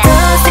like it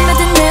너라도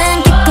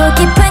스며드는 깊고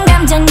깊은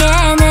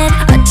감정에는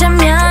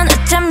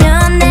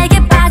어쩌면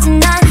내게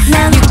빠진 넌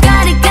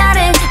You got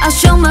it I'll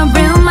show my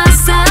real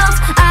myself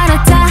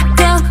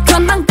알았다고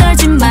건방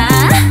떨지 마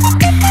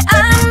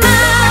I'm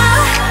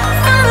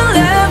gonna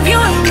love you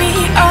and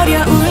me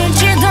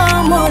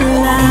어려울지도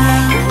몰라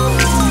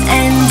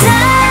And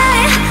I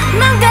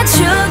뭔가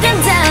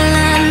조금 달라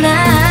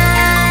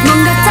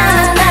뭔가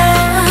달라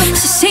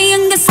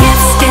시시한 게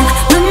skip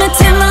눈물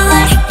틈을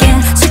like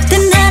it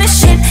속된 나를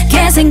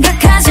쉽게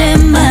생각하지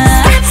마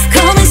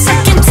Call me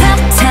second top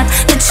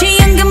내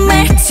취한 그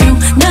말투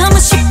너무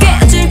쉽게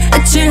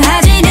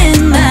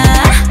어질어질하지는 마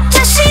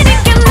자신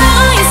있게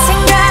너의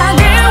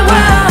생각을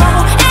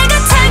wow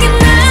애틋하게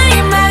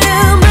나의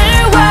마음을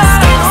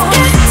wow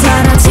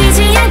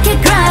떨어지지 않게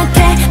그렇게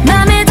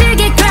맘에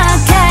들게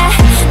그렇게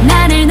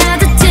나를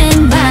놔두지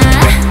마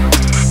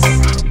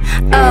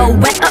Oh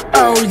well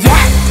oh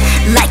yeah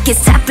Like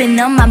it's happening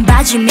너만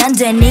봐주면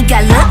돼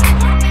네가 look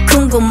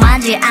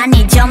궁금하지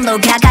않니 좀 더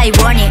가까이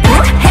원해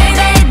Hey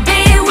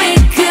baby we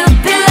could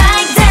be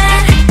like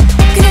that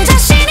그냥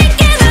자신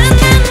있게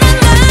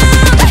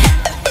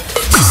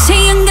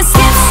시시한 게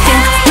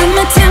skip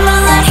눈물 틈을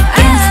like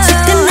it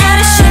속된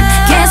나를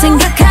쉽게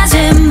생각하지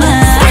마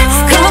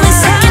Call me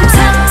second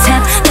top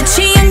내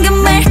취한 그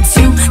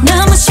말투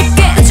너무 쉽게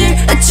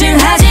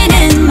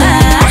어질어질하지는 마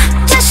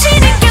자신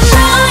있게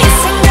너의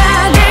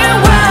생각을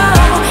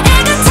wow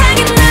애틋하게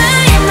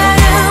나의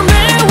마음을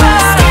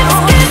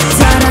wow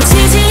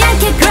떨어지지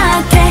않게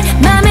그렇게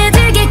맘에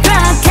들게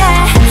그렇게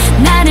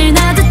나를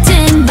놔두지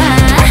마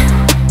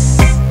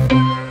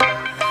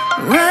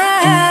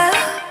wow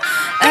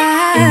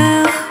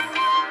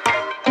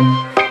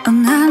oh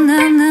na na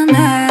na na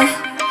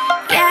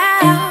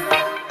yeah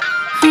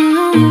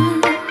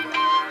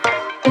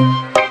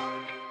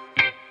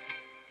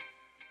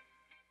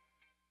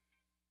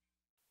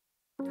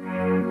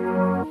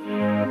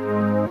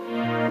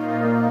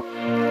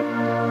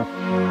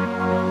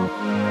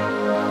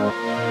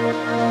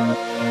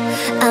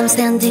I'm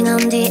standing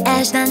on the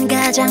edge 난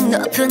가장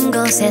높은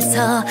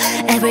곳에서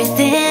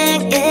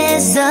Everything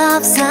is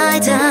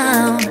upside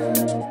down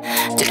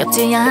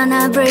두렵지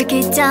않아 break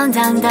it down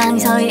당당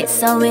서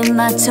있어 with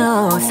my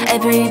toes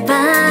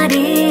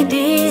Everybody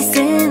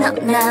listen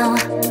up now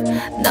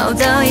No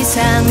더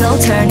이상 no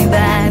turning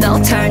back No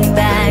turning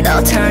back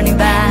No turning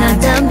back 난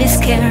don't be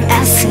scared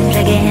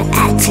아슬하게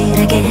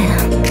아찔하게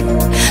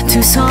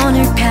두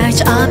손을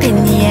펼쳐 up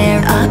in the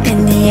air Up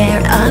in the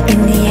air Up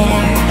in the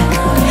air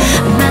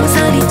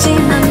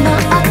망설이지만 너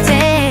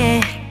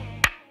어때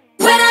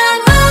When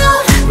I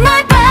move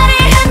my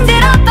body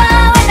흔들어봐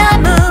When I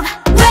move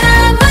When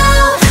I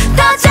move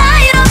더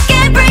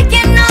자유롭게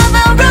breaking all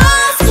the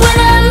rules When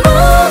I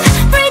move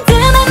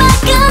리듬에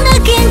맡겨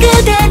느낀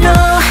그대로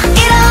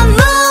이런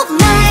move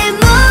나의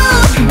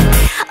move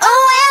Oh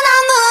when I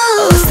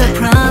move What's the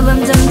problem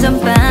점점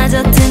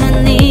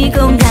빠져드는 이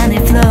공간의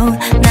flow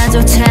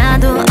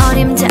나조차도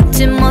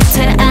어림잡지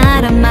못해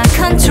out of my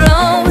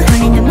control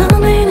홀리는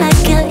몸을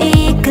like a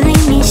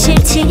이끌림이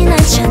싫진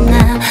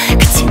않잖아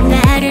그치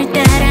나를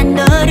따라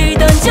너를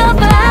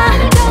던져봐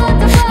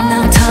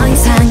No 더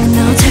이상은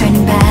no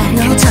turning back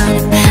No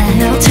turning back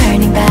No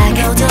turning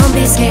back Oh don't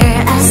be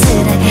scared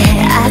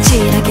아슬하게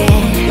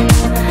아찔하게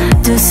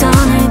두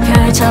손을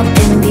펼쳐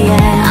up in the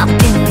air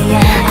Up in the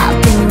air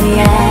Up in the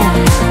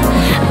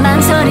air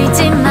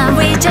망설이지만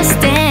we just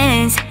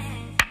dance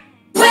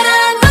When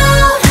I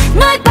move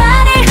너의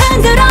발을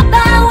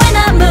흔들어봐 When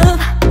I move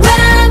When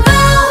I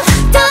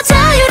move 더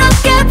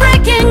자유롭게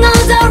breaking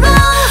all the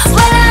rules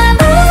When I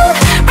move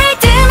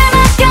리듬에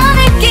맡겨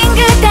느낀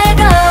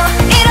그대로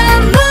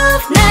이런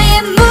move 나의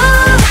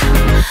move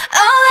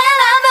Oh when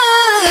I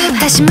move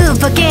다시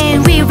move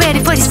again We ready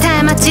for this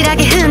time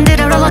아찔하게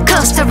흔들어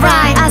rollercoaster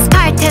ride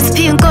아스팔트에서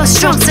피운 꽃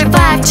strong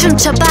survive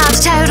춤춰봐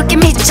자유롭게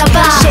미쳐봐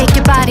Shake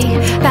your body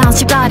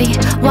bounce your body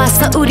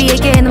왔어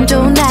우리에게 너무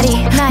좋은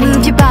날이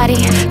Move your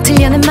body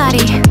들려는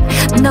말이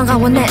너가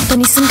원했던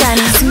이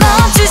순간이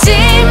멈추지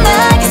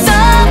말겠어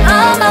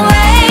on my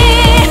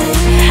way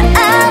I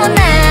will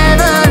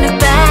never look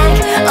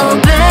back oh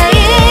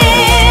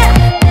babe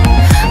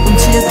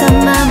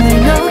움츠렸던 맘을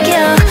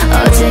녹여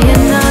어제의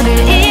너를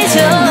잊어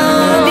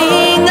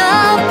Moving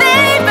on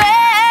baby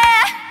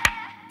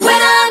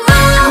When I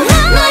move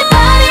너의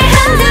발을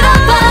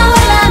흔들어봐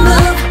When I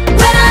move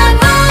When I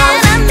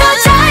move 더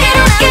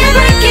자유롭게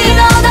breaking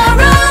all the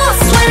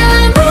rules When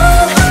I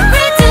move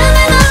리듬에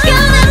맡겨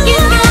느낀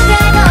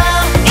그대로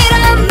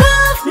이런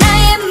move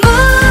나의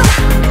move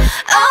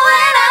Oh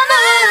when I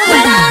move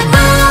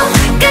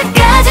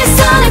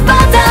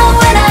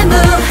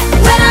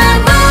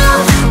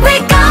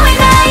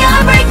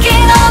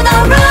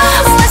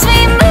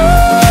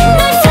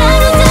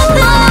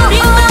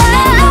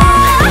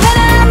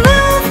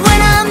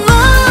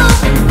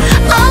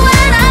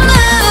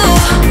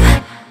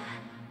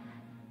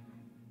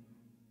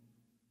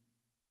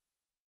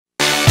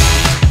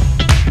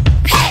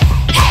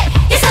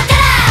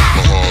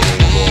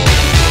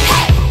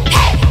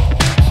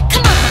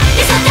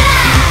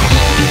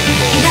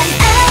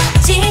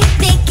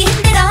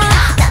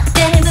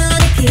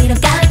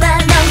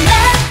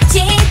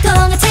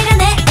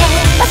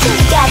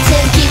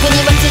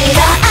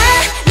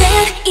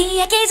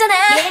뿐이잖아.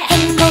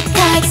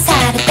 행복하게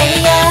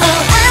살았대요.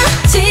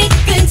 아직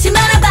끊지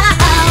말아봐.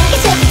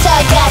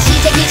 이제부터가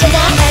시작이잖아.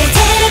 날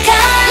데려가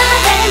너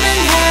닮은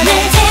하늘 날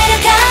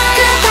데려가 그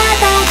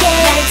바닥에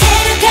날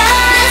데려가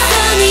내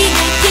손이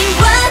느낀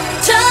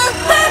완전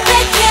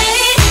perfect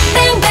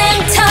뱅뱅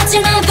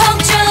터지는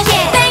폭죽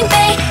뱅뱅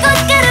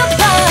꽃가루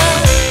펌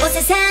온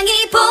세상이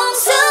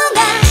봉숭아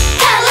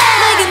칼라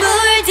내게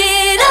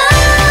물들어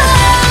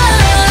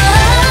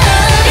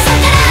이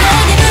손가락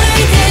내게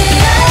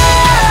물들어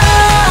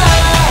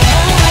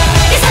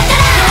이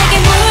손가락 내게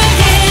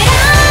물들어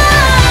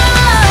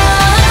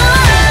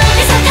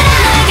이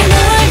손가락 내게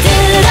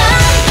물들어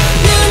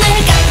눈을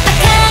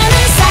깜빡하는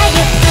사이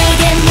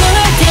예쁘게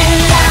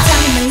물들어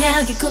정말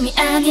여기 꿈이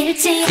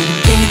아닐지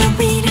그대로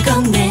위를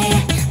걷네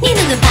네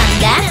눈은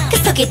반가 그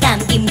속에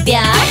담긴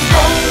별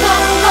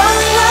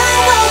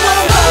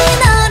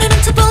너를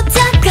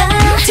훔쳐보다가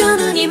두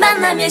눈이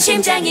만나면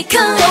심장이 쿵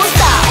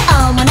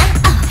어머나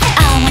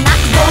어머나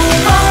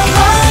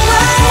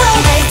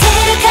날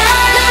데려가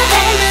너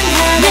닮은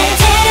하늘 날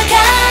데려가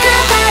그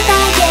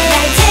바닥에 날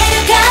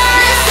데려가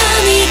내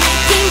손이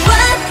느낀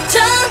완전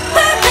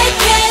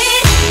perfect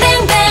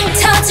뱅뱅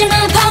터지는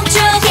폭죽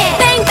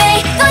뱅뱅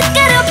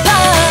꽃가루 펌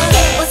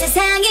온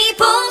세상이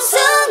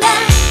봉숭아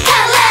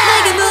칼라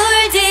내게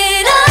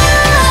물들어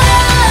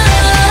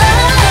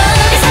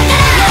이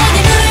손가락 내게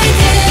물들어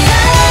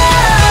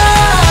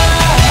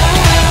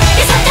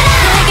이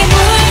손가락 내게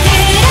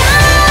물들어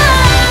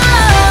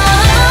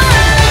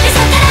이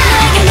손가락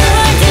내게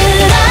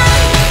물들어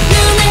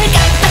눈을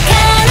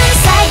깜빡하는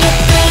사이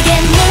예쁘게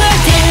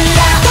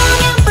물들어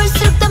보면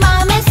볼수록 더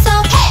마음에 쏙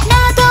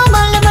나도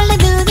몰래 몰래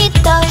눈이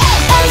떠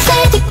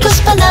밤새 듣고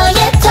싶어 너의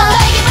턱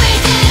내게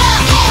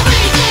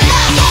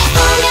물들어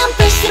보면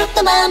볼수록 더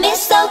마음에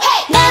쏙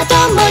나도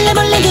몰래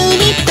몰래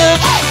눈이 떠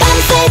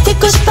밤새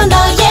듣고 싶어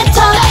너의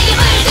턱 내게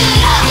물들어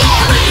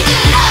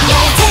날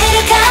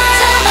데려가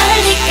저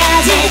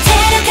멀리까지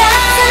데려가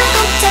손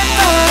잡고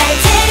날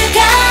데려가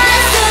내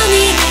손이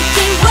느낀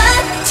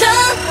완전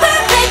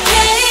perfect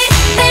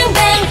뱅뱅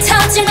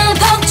터지는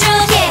폭죽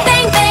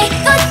뱅뱅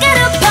꽃가루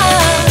펌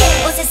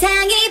온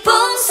세상이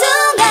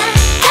봉숭아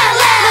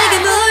칼라 내게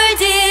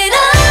물들어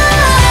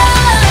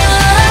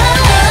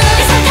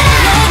이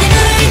손가락 내게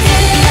물들어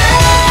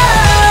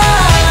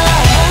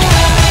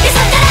이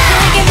손가락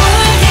내게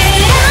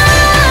물들어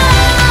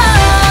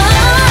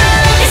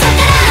이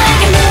손가락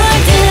내게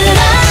물들어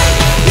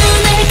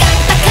눈을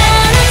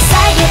깜빡하는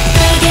사이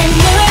예쁘게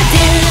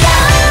물들어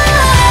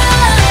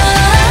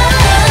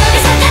이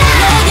손가락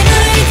내게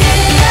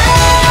물들어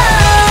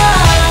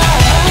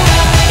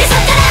이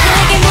손가락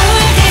내게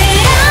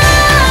물들어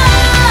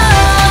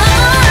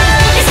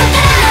이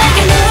손가락 내게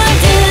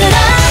물들어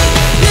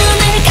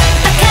눈을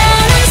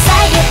깜빡하는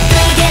사이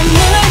예쁘게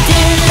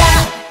물들어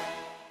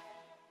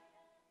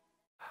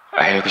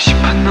알고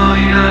싶어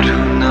너의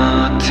하루는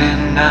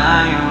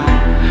어땠나요?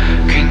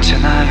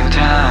 괜찮아요 다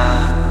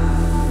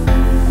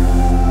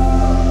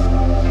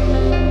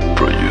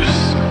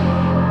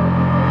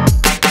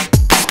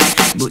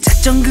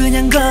무작정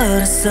그냥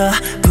걸었어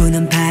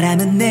부는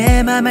바람은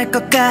내 맘 알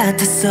것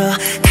같았어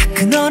다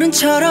큰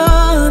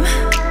어른처럼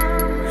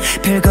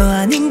별거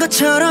아닌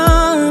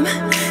것처럼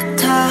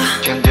다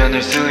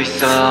견뎌낼 수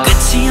있어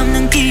끝이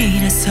없는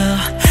길에서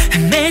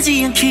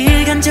헤매지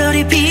않길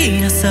간절히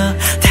빌었어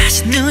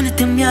다시 눈을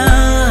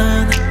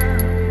뜨면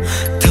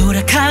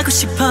돌아가고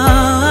싶어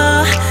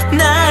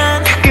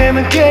난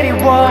가끔은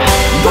그리워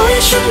Boy you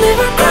should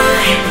never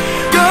cry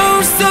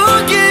거울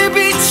속에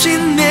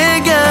비친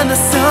내가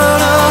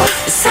낯설어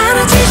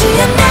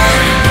사라지지 않아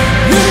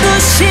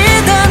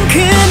눈부시던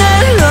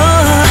그날로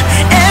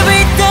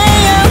Every day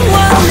I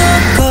wanna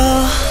go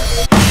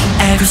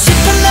알고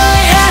싶어 너의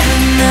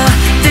하루는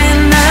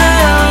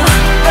어땠나요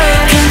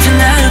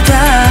괜찮아요 다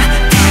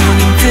때론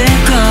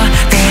힘들고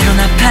때론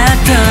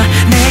아팠던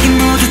내겐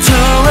모두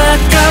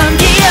좋았던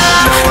기억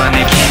너와 내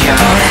기억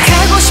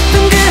돌아가고 싶은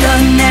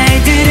그런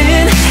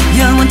날들은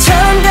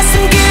영원처럼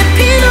가슴 깊이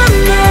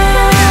넣어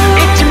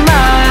잊지 마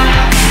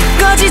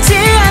꺼지지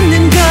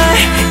않는 걸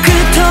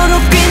그토록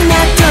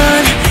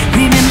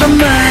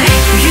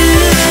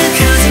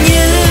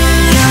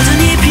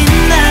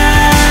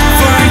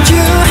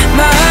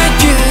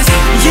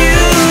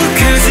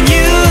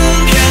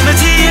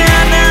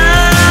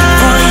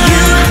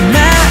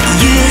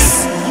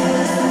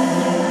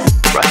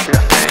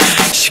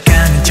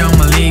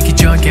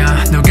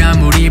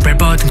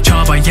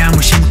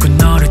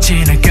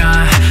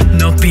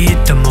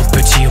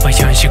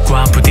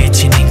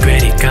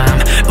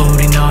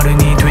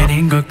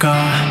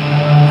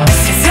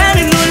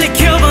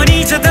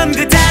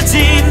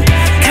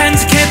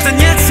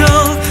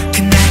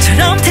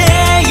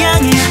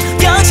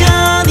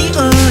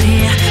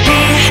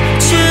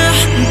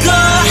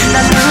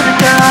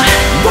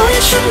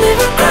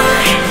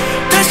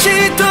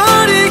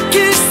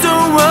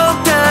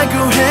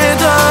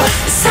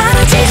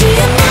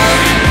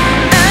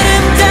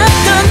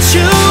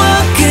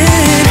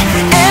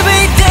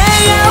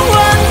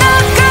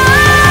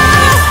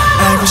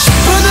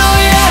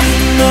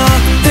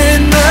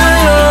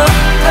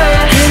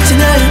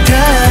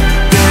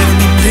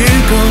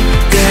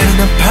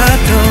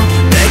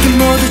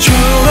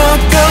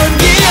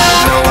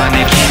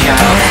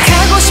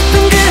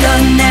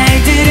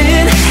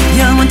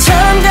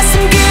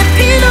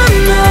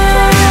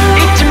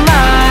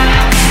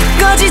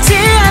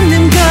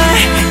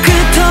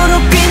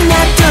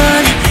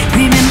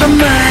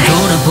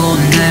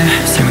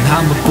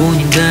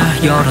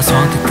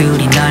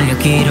파도들이 날려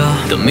길어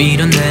또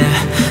밀어내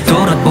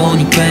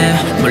돌아보니 꽤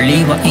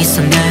멀리 와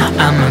있었네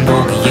앞만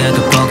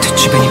보기에도 벅차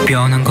주변이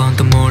변한 건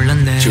또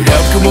몰랐네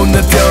두렵고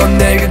못났던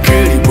내가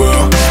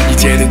그리워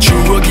이제는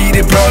추억이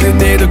돼버린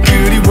내도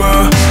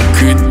그리워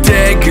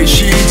그때 그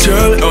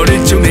시절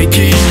어릴 적 내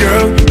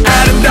기억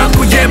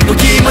아름답고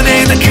예쁘기만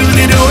해 난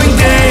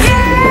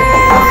그대로인데